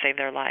stranger to save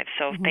their lives.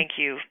 So Thank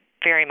you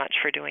very much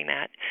for doing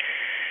that.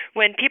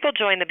 When people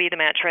join the Be the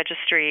Match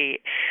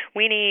registry,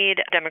 we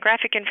need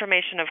demographic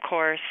information, of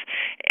course,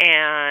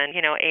 and,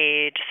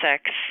 age,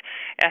 sex,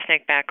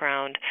 ethnic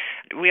background.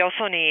 We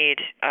also need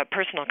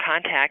personal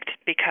contact,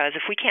 because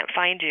if we can't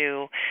find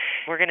you,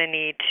 we're going to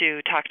need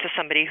to talk to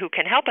somebody who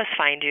can help us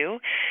find you,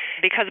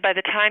 because by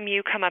the time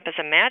you come up as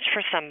a match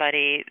for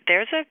somebody,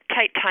 there's a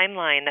tight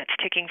timeline that's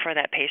ticking for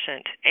that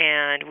patient,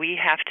 and we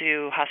have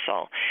to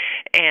hustle.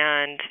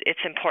 And it's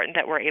important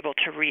that we're able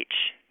to reach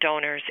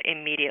donors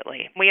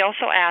immediately. We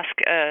also ask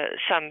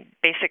some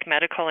basic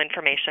medical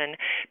information,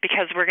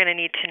 because we're going to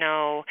need to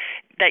know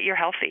that you're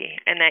healthy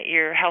and that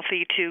you're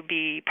healthy to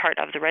be part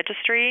of the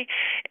registry.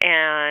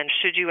 And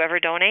should you ever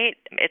donate,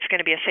 it's going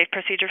to be a safe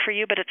procedure for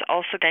you, but it's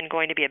also then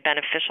going to be a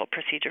beneficial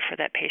procedure for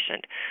that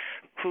patient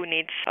who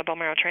needs a bone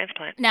marrow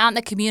transplant. Now in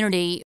the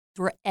community,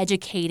 we're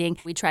educating.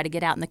 We try to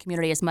get out in the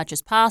community as much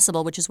as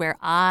possible, which is where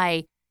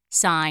I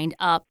signed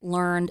up,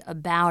 learned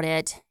about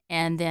it,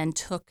 and then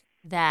took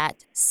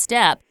that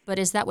step. But But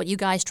is that what you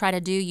guys try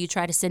to do? You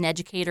try to send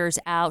educators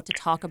out to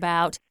talk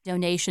about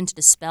donation, to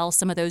dispel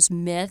some of those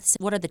myths?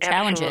 What are the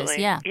challenges?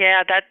 Absolutely.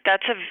 Yeah,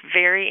 that's a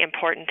very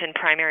important and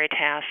primary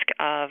task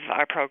of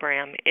our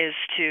program, is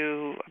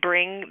to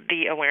bring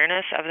the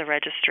awareness of the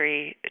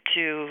registry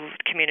to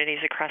communities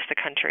across the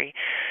country.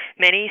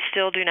 Many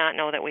still do not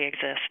know that we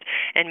exist,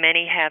 and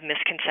many have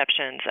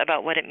misconceptions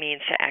about what it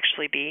means to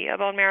actually be a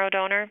bone marrow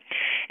donor,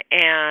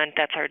 and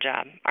that's our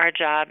job. Our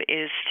job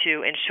is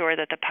to ensure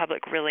that the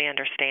public really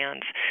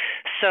understands.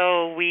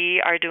 So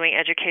we are doing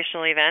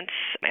educational events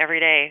every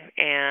day,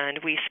 and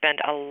we spend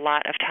a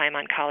lot of time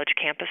on college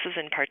campuses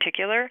in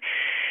particular,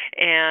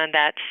 and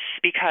that's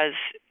because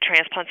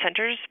transplant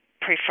centers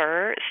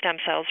prefer stem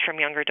cells from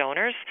younger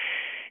donors.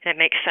 And it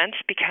makes sense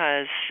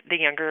because the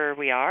younger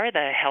we are,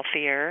 the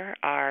healthier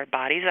our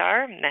bodies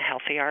are, and the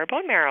healthier our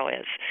bone marrow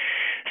is.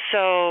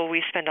 So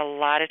we spend a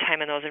lot of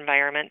time in those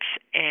environments.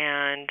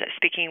 And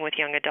speaking with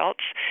young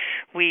adults,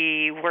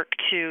 we work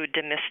to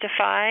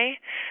demystify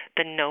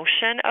the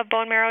notion of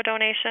bone marrow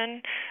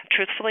donation.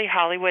 Truthfully,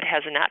 Hollywood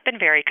has not been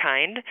very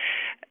kind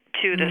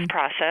to this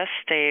process.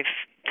 They've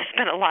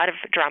spent a lot of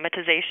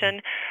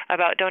dramatization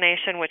about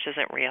donation, which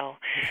isn't real.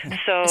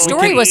 So the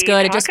story was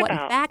good. It just wasn't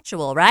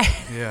factual, right?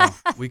 Yeah,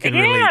 we can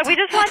relate. Yeah, we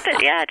just want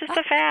just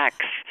the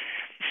facts.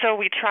 So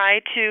we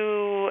try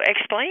to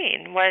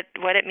explain what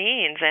it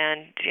means,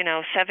 and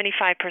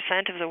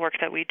 75% of the work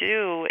that we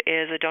do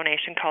is a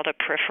donation called a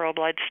peripheral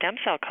blood stem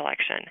cell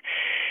collection,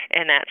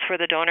 and that's where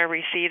the donor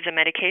receives a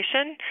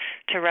medication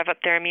to rev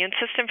up their immune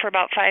system for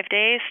about 5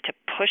 days to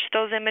push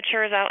those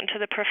immatures out into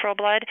the peripheral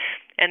blood,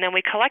 and then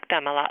we collect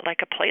them a lot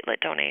like a platelet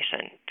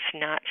donation. It's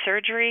not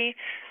surgery,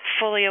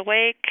 fully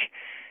awake,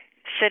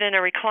 sit in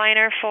a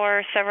recliner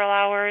for several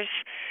hours,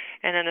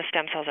 and then the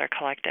stem cells are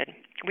collected.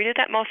 We do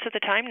that most of the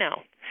time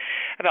now.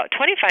 About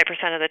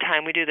 25% of the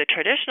time we do the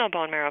traditional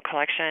bone marrow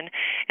collection,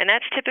 and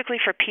that's typically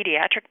for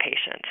pediatric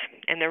patients.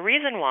 And the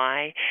reason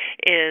why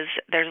is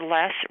there's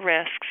less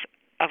risks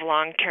of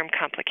long-term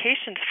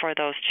complications for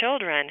those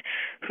children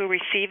who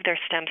receive their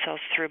stem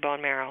cells through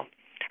bone marrow.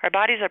 Our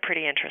bodies are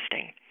pretty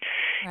interesting.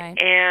 Right.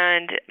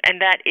 And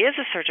that is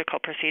a surgical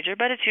procedure,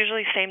 but it's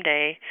usually same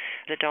day.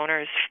 The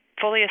donor is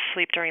fully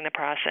asleep during the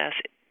process,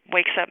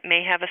 wakes up,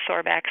 may have a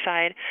sore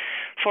backside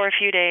for a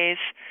few days,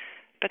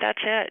 but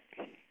that's it.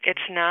 It's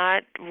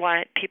not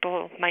what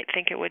people might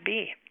think it would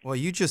be. Well,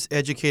 you just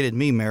educated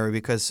me, Mary,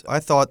 because I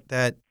thought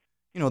that,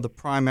 the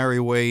primary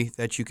way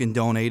that you can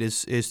donate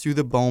is through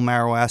the bone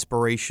marrow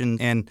aspiration.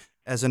 And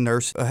as a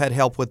nurse, I had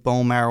help with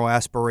bone marrow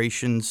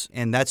aspirations,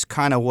 and that's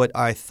kind of what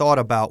I thought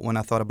about when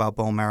I thought about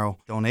bone marrow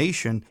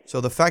donation.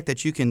 So the fact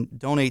that you can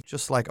donate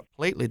just like a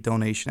platelet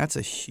donation, that's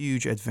a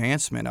huge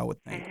advancement, I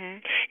would think. Mm-hmm.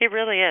 It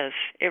really is.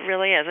 It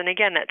really is. And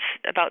again, that's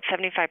about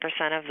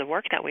 75% of the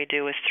work that we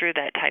do is through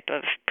that type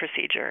of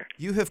procedure.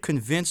 You have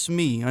convinced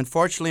me.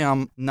 Unfortunately,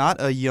 I'm not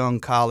a young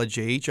college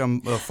age.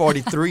 I'm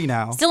 43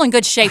 now. Still in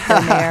good shape, though,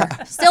 Mayor.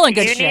 Still in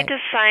good shape. You need to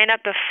sign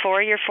up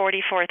before your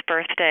 44th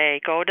birthday.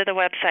 Go to the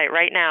website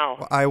right now.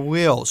 Well, I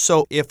will.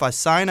 So if I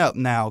sign up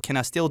now, can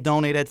I still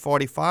donate at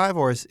 45,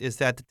 or is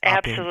that the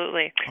top end?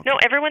 Absolutely. Okay. No,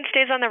 everyone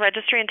stays on the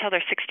registry until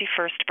their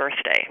 61st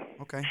birthday.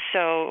 Okay.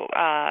 So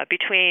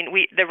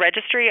the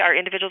registry are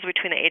individuals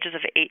between the ages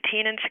of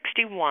 18 and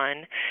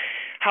 61.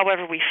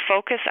 However, we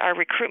focus our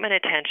recruitment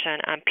attention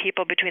on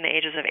people between the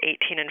ages of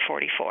 18 and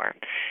 44.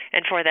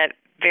 And for that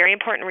very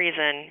important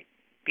reason,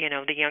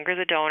 the younger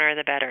the donor,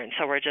 the better. And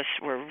so we're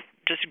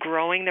just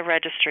growing the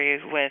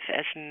registry with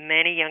as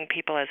many young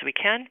people as we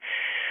can.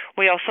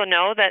 We also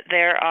know that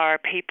there are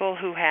people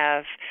who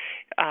have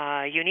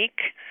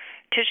unique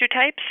tissue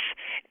types,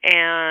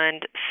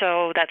 and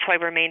so that's why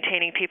we're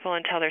maintaining people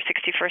until their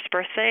 61st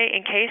birthday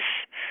in case,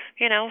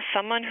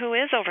 someone who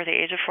is over the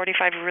age of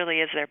 45 really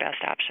is their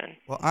best option.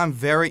 Well, I'm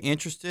very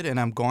interested, and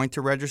I'm going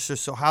to register,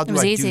 so how do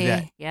I easy. do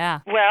that? Yeah.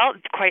 Well,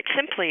 quite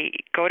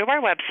simply, go to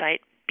our website,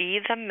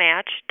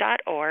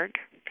 bethematch.org,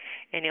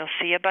 and you'll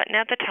see a button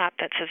at the top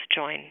that says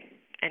Join.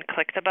 And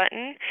click the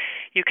button.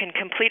 You can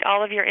complete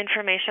all of your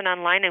information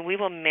online, and we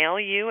will mail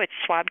you a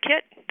swab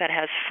kit that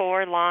has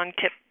 4 long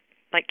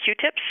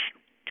Q-tips,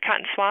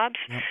 cotton swabs.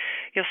 Yep.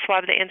 You'll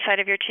swab the inside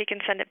of your cheek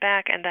and send it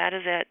back, and that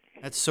is it.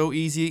 That's so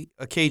easy,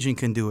 a Cajun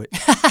can do it,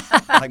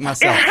 like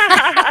myself.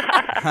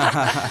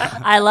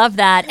 I love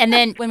that. And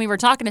then when we were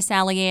talking to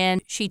Sally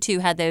Ann, she too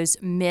had those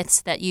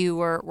myths that you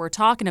were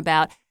talking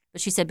about.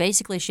 But she said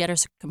basically she had her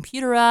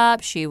computer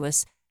up, she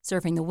was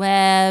surfing the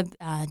web,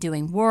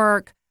 doing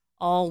work,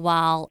 all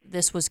while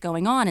this was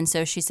going on. And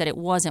so she said it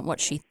wasn't what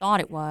she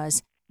thought it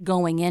was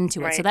going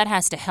into it. Right. So that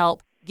has to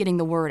help getting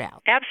the word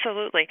out.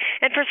 Absolutely.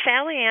 And for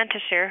Sally Ann to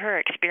share her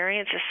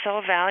experience is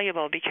so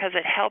valuable because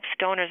it helps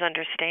donors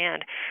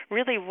understand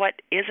really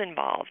what is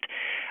involved.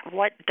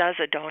 What does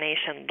a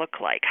donation look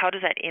like? How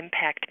does that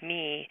impact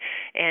me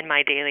and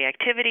my daily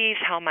activities?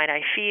 How might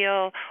I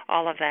feel?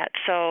 All of that.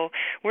 So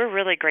we're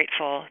really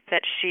grateful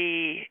that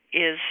she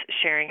is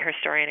sharing her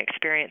story and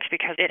experience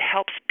because it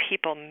helps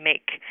people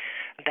make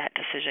that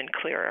decision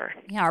clearer.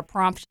 Yeah, or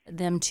prompt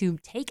them to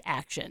take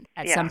action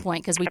at Yeah, some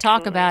point, because we absolutely.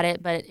 talk about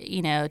it, but,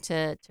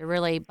 to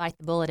really bite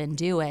the bullet and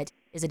do it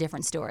is a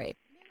different story.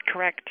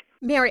 Correct.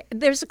 Mary,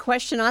 there's a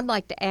question I'd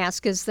like to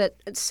ask is that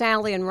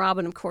Sally and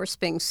Robin, of course,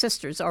 being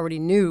sisters, already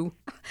knew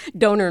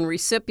donor and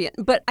recipient.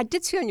 But I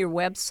did see on your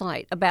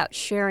website about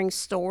sharing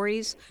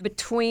stories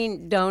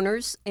between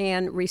donors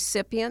and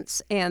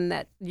recipients, and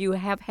that you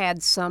have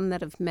had some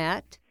that have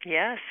met.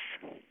 Yes.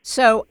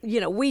 So,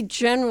 we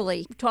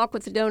generally talk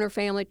with the donor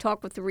family,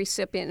 talk with the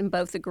recipient, and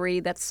both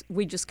agree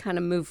we just kind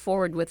of move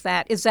forward with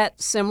that. Is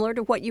that similar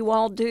to what you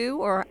all do,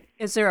 or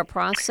is there a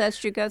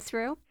process you go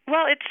through?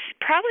 Well, it's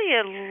probably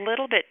a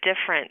little bit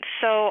different.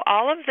 So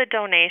all of the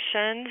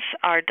donations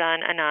are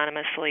done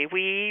anonymously.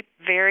 We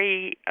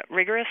very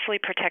rigorously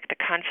protect the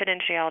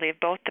confidentiality of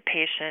both the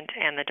patient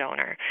and the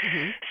donor.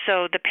 Mm-hmm.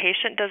 So the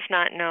patient does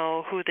not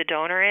know who the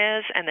donor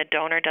is, and the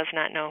donor does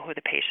not know who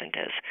the patient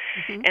is.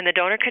 Mm-hmm. And the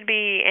donor could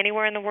be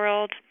anywhere in the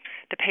world.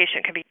 The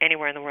patient could be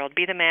anywhere in the world.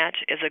 Be the Match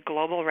is a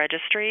global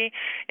registry,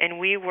 and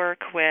we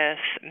work with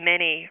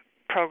many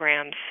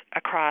programs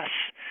across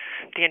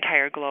the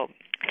entire globe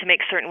to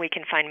make certain we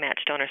can find match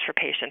donors for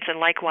patients. And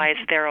likewise,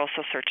 they're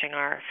also searching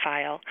our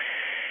file.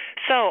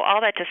 So all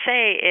that to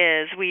say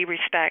is we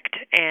respect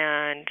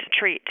and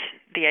treat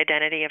the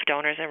identity of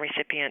donors and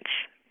recipients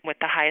with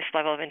the highest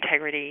level of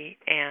integrity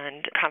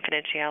and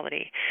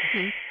confidentiality.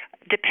 Mm-hmm.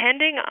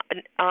 Depending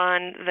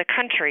on the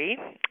country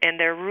and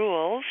their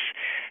rules,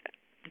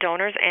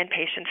 donors and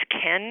patients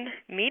can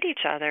meet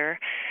each other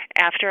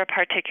after a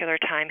particular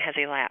time has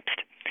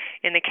elapsed.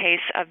 In the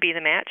case of Be the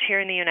Match here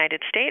in the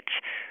United States,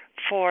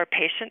 for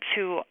patients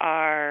who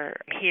are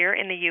here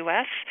in the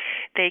U.S.,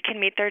 they can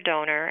meet their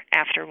donor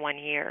after 1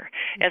 year,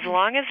 as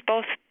long as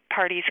both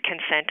parties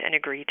consent and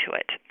agree to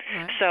it.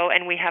 Right. So,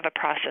 and we have a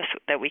process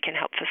that we can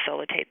help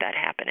facilitate that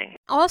happening.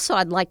 Also,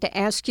 I'd like to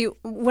ask you,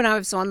 when I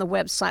was on the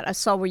website, I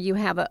saw where you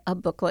have a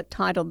booklet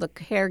titled The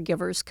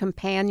Caregiver's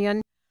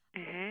Companion.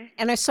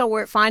 And I saw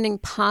we're finding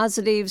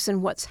positives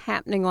in what's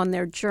happening on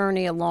their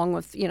journey, along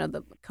with,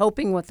 the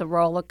coping with the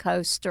roller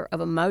coaster of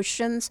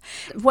emotions.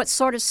 What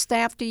sort of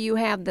staff do you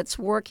have that's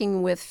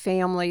working with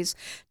families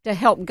to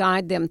help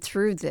guide them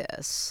through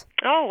this?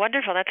 Oh,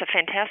 wonderful. That's a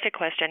fantastic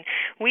question.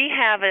 We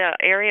have an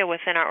area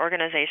within our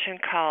organization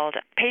called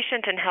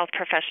Patient and Health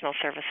Professional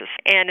Services,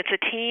 and it's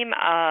a team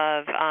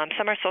of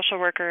some are social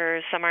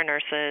workers, some are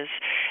nurses,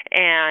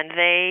 and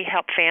they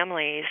help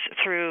families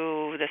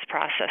through this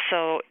process.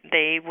 So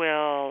they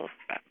will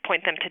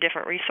point them to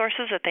different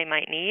resources that they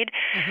might need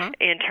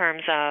in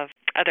terms of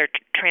other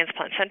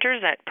transplant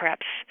centers that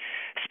perhaps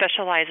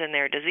specialize in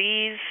their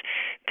disease.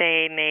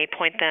 They may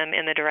point them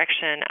in the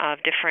direction of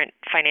different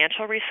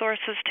financial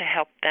resources to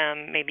help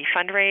them maybe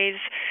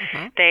fundraise.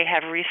 They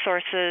have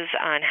resources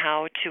on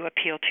how to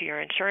appeal to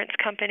your insurance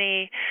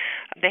company.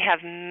 They have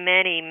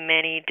many,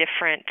 many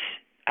different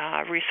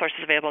resources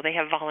available. They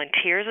have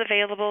volunteers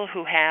available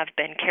who have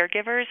been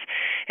caregivers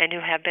and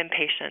who have been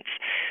patients,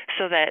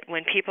 so that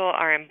when people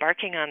are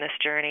embarking on this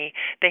journey,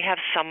 they have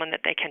someone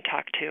that they can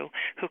talk to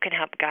who can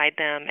help guide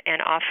them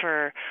and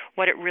offer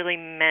what it really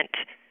meant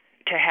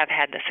to have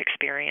had this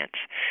experience.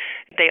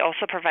 They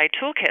also provide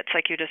toolkits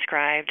like you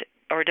described,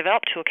 or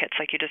develop toolkits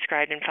like you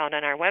described and found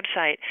on our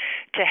website,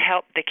 to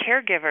help the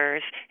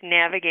caregivers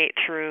navigate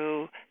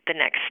through the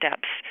next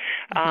steps.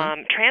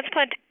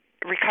 Transplant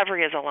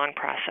recovery is a long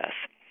process.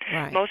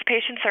 Right. Most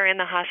patients are in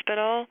the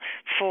hospital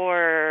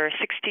for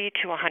 60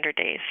 to 100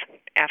 days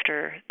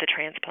after the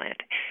transplant.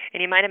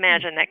 And you might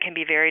imagine that can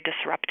be very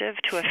disruptive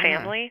to a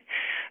family.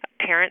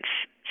 Parents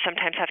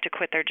sometimes have to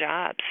quit their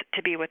jobs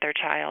to be with their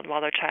child while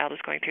their child is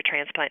going through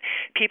transplant.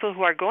 People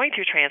who are going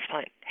through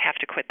transplant have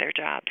to quit their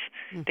jobs.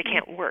 They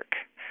can't work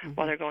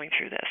while they're going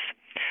through this.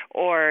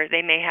 Or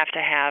they may have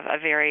to have a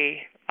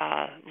very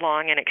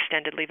long and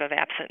extended leave of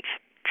absence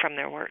from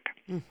their work.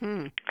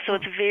 So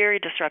it's very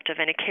disruptive,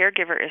 and a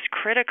caregiver is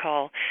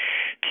critical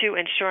to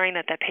ensuring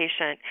that the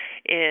patient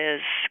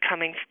is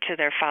coming to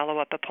their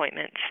follow-up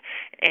appointments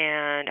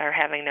and are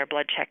having their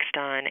blood checks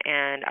done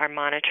and are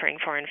monitoring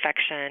for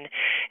infection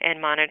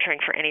and monitoring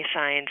for any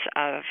signs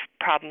of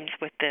problems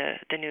with the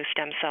new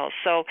stem cells.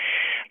 So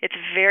it's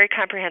very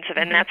comprehensive,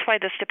 and that's why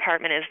this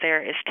department is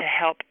there, is to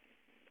help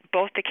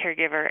both the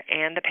caregiver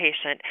and the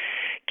patient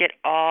get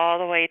all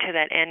the way to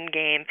that end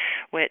game,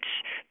 which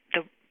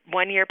the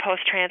 1 year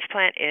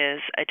post-transplant is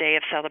a day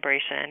of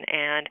celebration.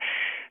 And,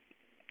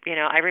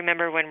 I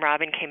remember when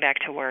Robin came back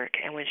to work,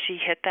 and when she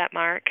hit that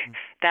mark,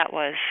 that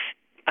was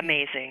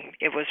amazing.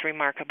 It was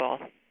remarkable.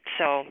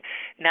 So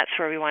that's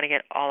where we want to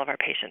get all of our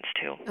patients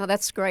to. Oh,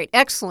 that's great.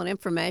 Excellent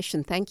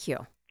information. Thank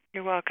you.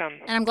 You're welcome.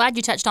 And I'm glad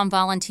you touched on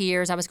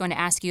volunteers. I was going to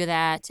ask you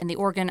that. In the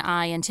organ,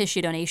 eye, and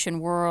tissue donation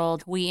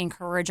world, we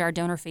encourage our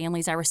donor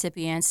families, our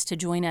recipients, to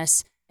join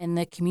us in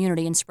the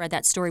community and spread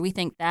that story. We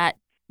think that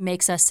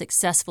makes us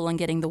successful in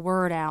getting the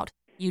word out.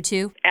 You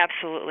too?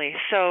 Absolutely.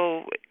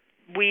 So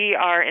we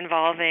are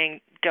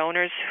involving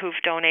donors who've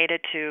donated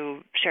to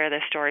share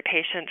their story,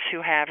 patients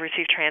who have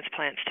received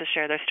transplants to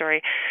share their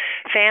story,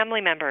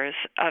 family members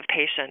of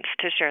patients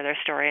to share their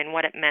story, and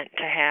what it meant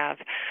to have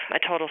a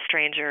total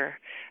stranger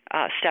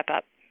step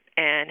up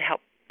and help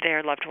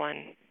their loved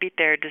one beat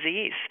their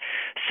disease.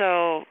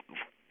 So,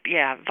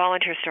 yeah,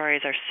 volunteer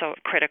stories are so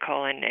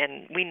critical,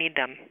 and we need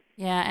them.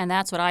 Yeah, and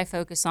that's what I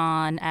focus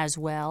on as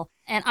well.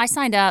 And I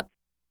signed up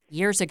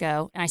years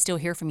ago, and I still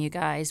hear from you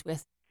guys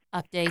with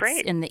updates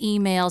Great. in the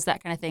emails,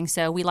 that kind of thing.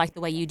 So we like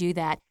the way you do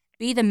that.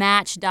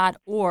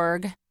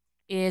 BeTheMatch.org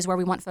is where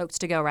we want folks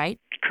to go, right?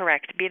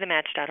 Correct.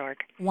 BeTheMatch.org.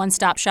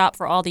 One-stop shop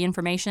for all the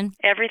information?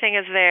 Everything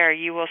is there.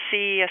 You will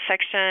see a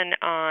section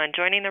on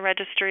joining the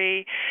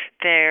registry.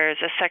 There's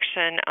a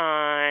section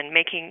on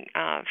making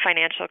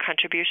financial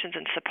contributions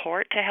and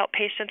support to help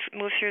patients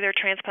move through their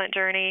transplant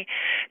journey.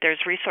 There's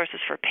resources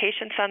for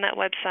patients on that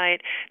website.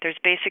 There's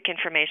basic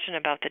information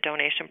about the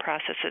donation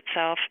process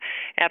itself.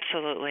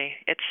 Absolutely.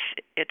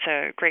 It's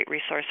a great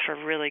resource for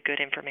really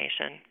good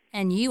information.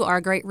 And you are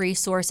a great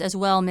resource as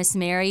well, Miss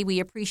Mary. We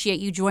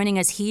appreciate you joining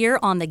us here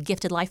on the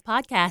Gifted Life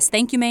podcast.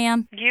 Thank you,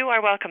 ma'am. You are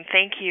welcome.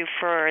 Thank you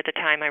for the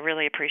time. I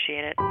really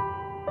appreciate it.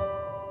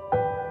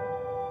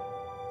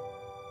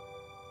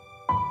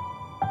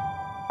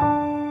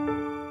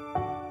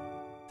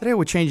 Today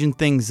we're changing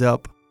things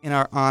up in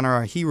our Honor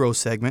Our Hero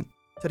segment.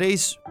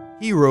 Today's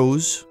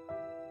heroes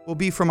will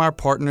be from our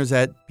partners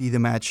at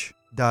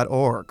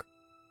BeTheMatch.org.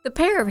 The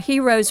pair of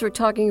heroes we're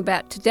talking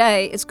about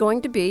today is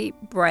going to be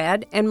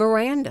Brad and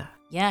Miranda.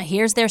 Yeah,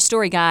 here's their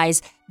story,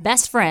 guys.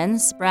 Best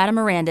friends, Brad and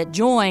Miranda,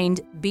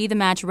 joined Be The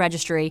Match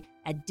Registry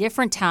at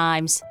different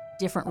times,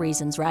 different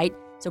reasons, right?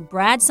 So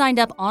Brad signed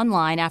up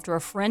online after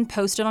a friend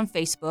posted on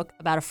Facebook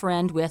about a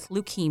friend with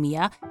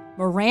leukemia.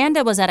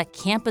 Miranda was at a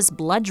campus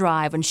blood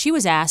drive when she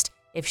was asked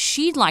if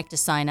she'd like to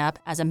sign up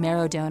as a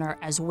marrow donor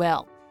as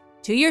well.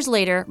 2 years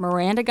later,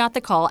 Miranda got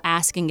the call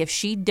asking if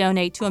she'd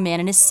donate to a man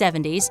in his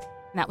 70s,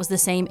 and that was the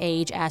same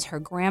age as her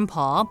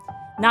grandpa.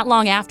 Not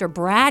long after,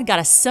 Brad got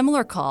a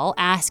similar call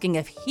asking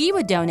if he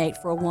would donate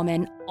for a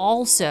woman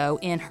also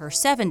in her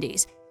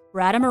 70s.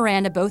 Brad and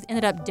Miranda both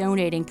ended up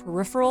donating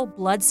peripheral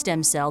blood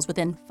stem cells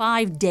within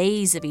 5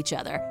 days of each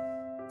other.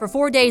 For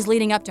 4 days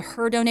leading up to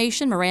her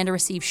donation, Miranda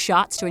received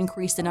shots to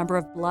increase the number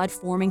of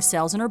blood-forming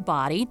cells in her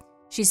body.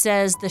 She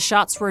says, the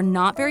shots were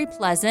not very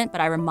pleasant, but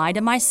I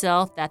reminded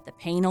myself that the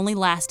pain only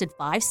lasted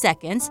 5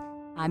 seconds.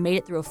 I made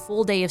it through a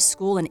full day of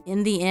school, and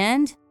in the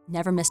end,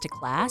 never missed a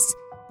class.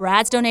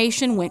 Brad's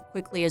donation went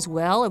quickly as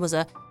well. It was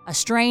a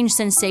strange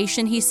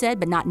sensation, he said,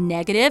 but not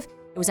negative.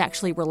 It was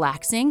actually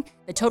relaxing.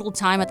 The total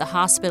time at the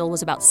hospital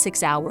was about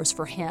 6 hours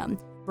for him.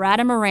 Brad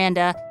and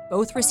Miranda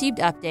both received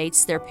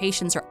updates. Their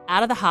patients are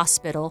out of the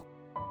hospital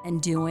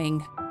and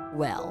doing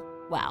well.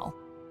 Wow.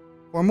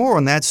 For more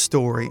on that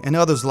story and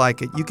others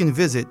like it, you can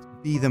visit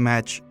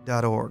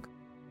BeTheMatch.org.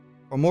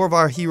 For more of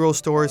our hero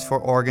stories for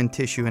organ,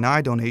 tissue, and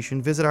eye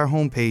donation, visit our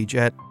homepage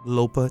at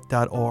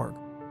lopa.org.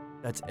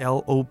 That's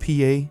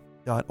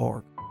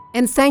LOPA.org.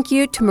 And thank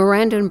you to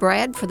Miranda and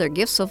Brad for their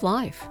gifts of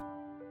life.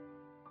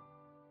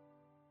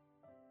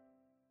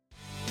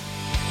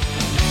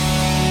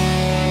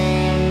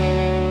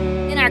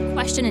 In our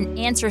question and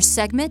answer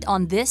segment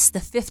on this, the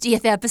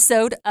 50th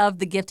episode of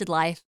The Gifted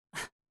Life,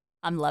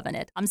 I'm loving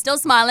it. I'm still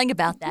smiling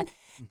about that.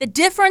 The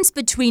difference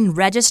between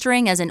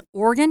registering as an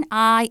organ,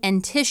 eye,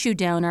 and tissue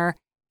donor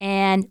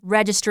and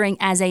registering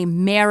as a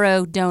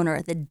marrow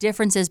donor, the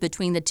differences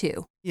between the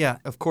two. Yeah,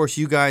 of course,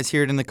 you guys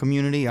hear it in the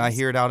community. I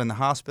hear it out in the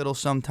hospital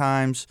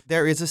sometimes.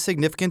 There is a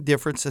significant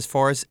difference as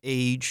far as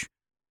age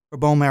for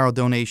bone marrow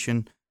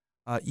donation.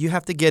 You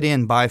have to get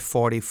in by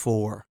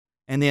 44,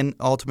 and then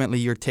ultimately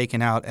you're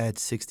taken out at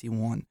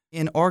 61.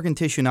 In organ,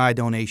 tissue, and eye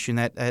donation,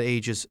 that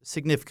age is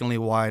significantly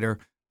wider.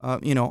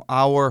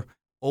 Our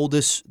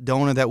oldest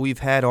donor that we've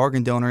had,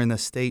 organ donor in the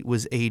state,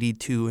 was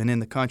 82, and in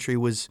the country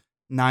was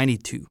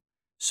 92.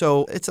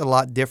 So it's a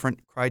lot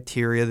different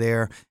criteria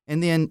there.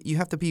 And then you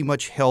have to be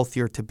much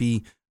healthier to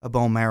be a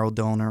bone marrow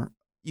donor.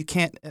 You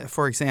can't,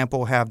 for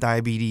example, have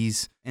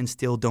diabetes and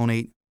still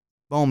donate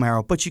bone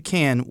marrow, but you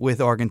can with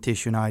organ,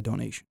 tissue, and eye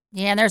donation.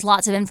 Yeah, and there's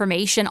lots of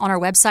information on our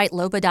website,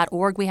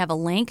 lopa.org. We have a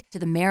link to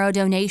the marrow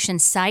donation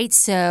site,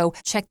 so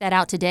check that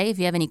out today if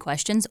you have any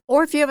questions.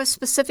 Or if you have a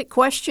specific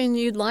question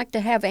you'd like to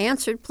have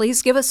answered,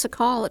 please give us a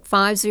call at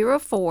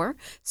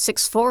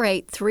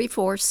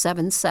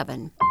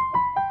 504-648-3477.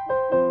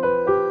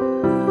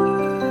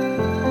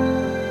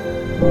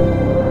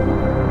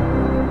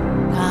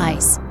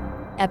 Guys,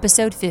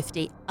 episode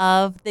 50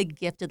 of The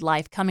Gifted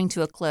Life coming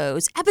to a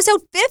close.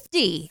 Episode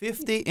 50!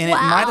 50, and Wow.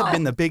 It might have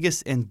been the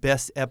biggest and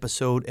best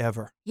episode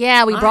ever.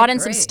 Yeah, we I brought in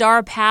some agree.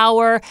 star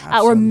power. We're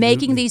Absolutely.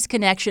 making these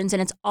connections,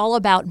 and it's all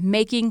about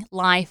making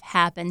life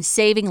happen,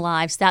 saving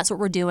lives. That's what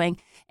we're doing.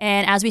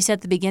 And as we said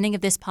at the beginning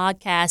of this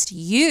podcast,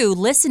 you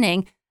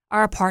listening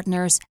are our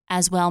partners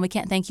as well. And we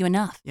can't thank you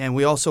enough. Yeah, and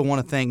we also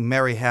want to thank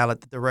Mary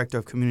Hallett, the Director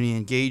of Community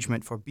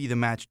Engagement for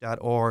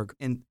BeTheMatch.org,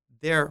 and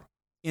their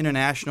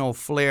international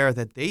flair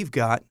that they've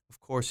got, of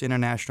course,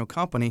 international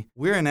company,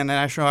 we're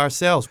international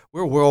ourselves.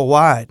 We're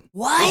worldwide.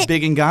 What? We're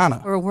big in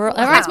Ghana. Or it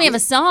reminds me of a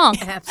song.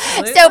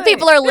 Absolutely. So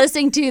people are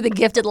listening to The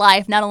Gifted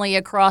Life, not only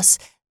across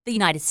the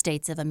United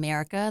States of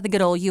America, the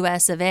good old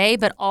US of A,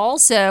 but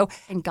also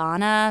in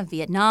Ghana,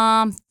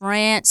 Vietnam,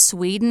 France,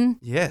 Sweden.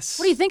 Yes.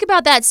 What do you think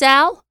about that,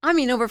 Sal? I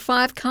mean, over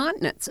 5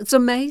 continents. It's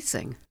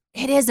amazing.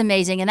 It is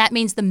amazing, and that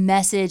means the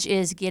message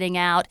is getting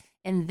out,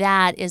 and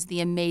that is the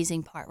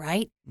amazing part,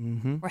 right?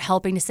 Mm-hmm. We're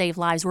helping to save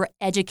lives. We're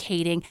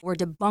educating. We're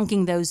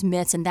debunking those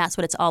myths, and that's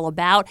what it's all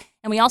about.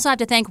 And we also have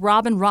to thank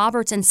Robin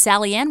Roberts and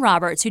Sally Ann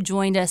Roberts, who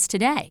joined us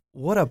today.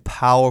 What a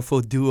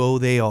powerful duo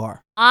they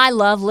are. I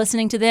love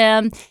listening to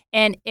them,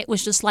 and it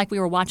was just like we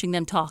were watching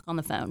them talk on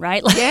the phone,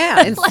 right?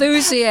 Yeah,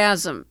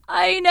 enthusiasm.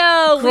 I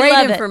know. We Great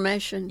love it.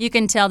 information. You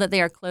can tell that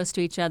they are close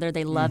to each other.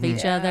 They love Mm-hmm.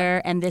 each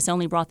other, and this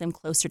only brought them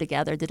closer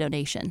together, the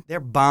donation. Their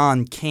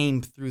bond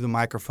came through the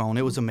microphone.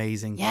 It was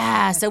amazing.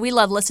 Yeah, so we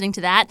love listening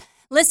to that.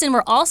 Listen,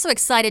 we're also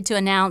excited to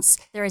announce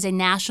there is a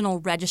national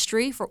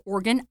registry for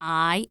organ,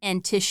 eye,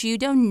 and tissue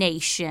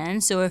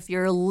donation. So if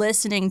you're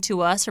listening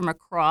to us from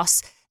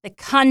across the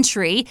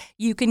country,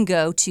 you can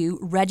go to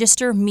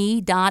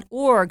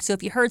registerme.org. So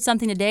if you heard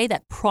something today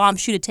that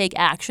prompts you to take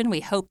action,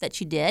 we hope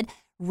that you did,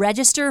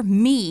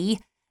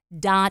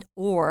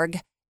 registerme.org.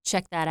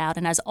 Check that out.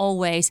 And as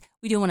always,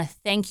 we do want to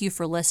thank you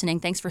for listening.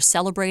 Thanks for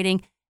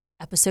celebrating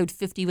episode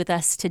 50 with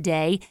us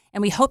today.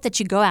 And we hope that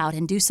you go out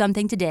and do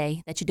something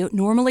today that you don't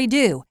normally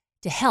do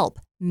to help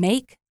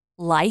make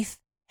life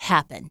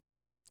happen.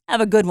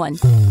 Have a good one.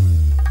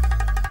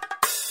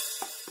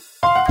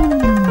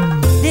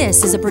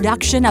 This is a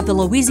production of the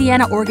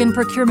Louisiana Organ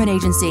Procurement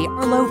Agency,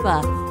 or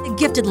LOPA. The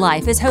Gifted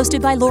Life is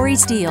hosted by Lori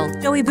Steele,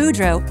 Joey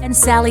Boudreau, and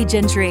Sally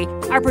Gentry.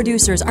 Our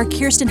producers are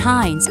Kirsten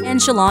Hines and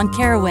Shalon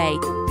Caraway.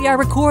 We are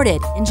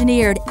recorded,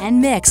 engineered,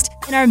 and mixed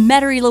in our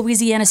Metairie,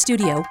 Louisiana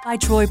studio by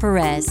Troy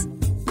Perez.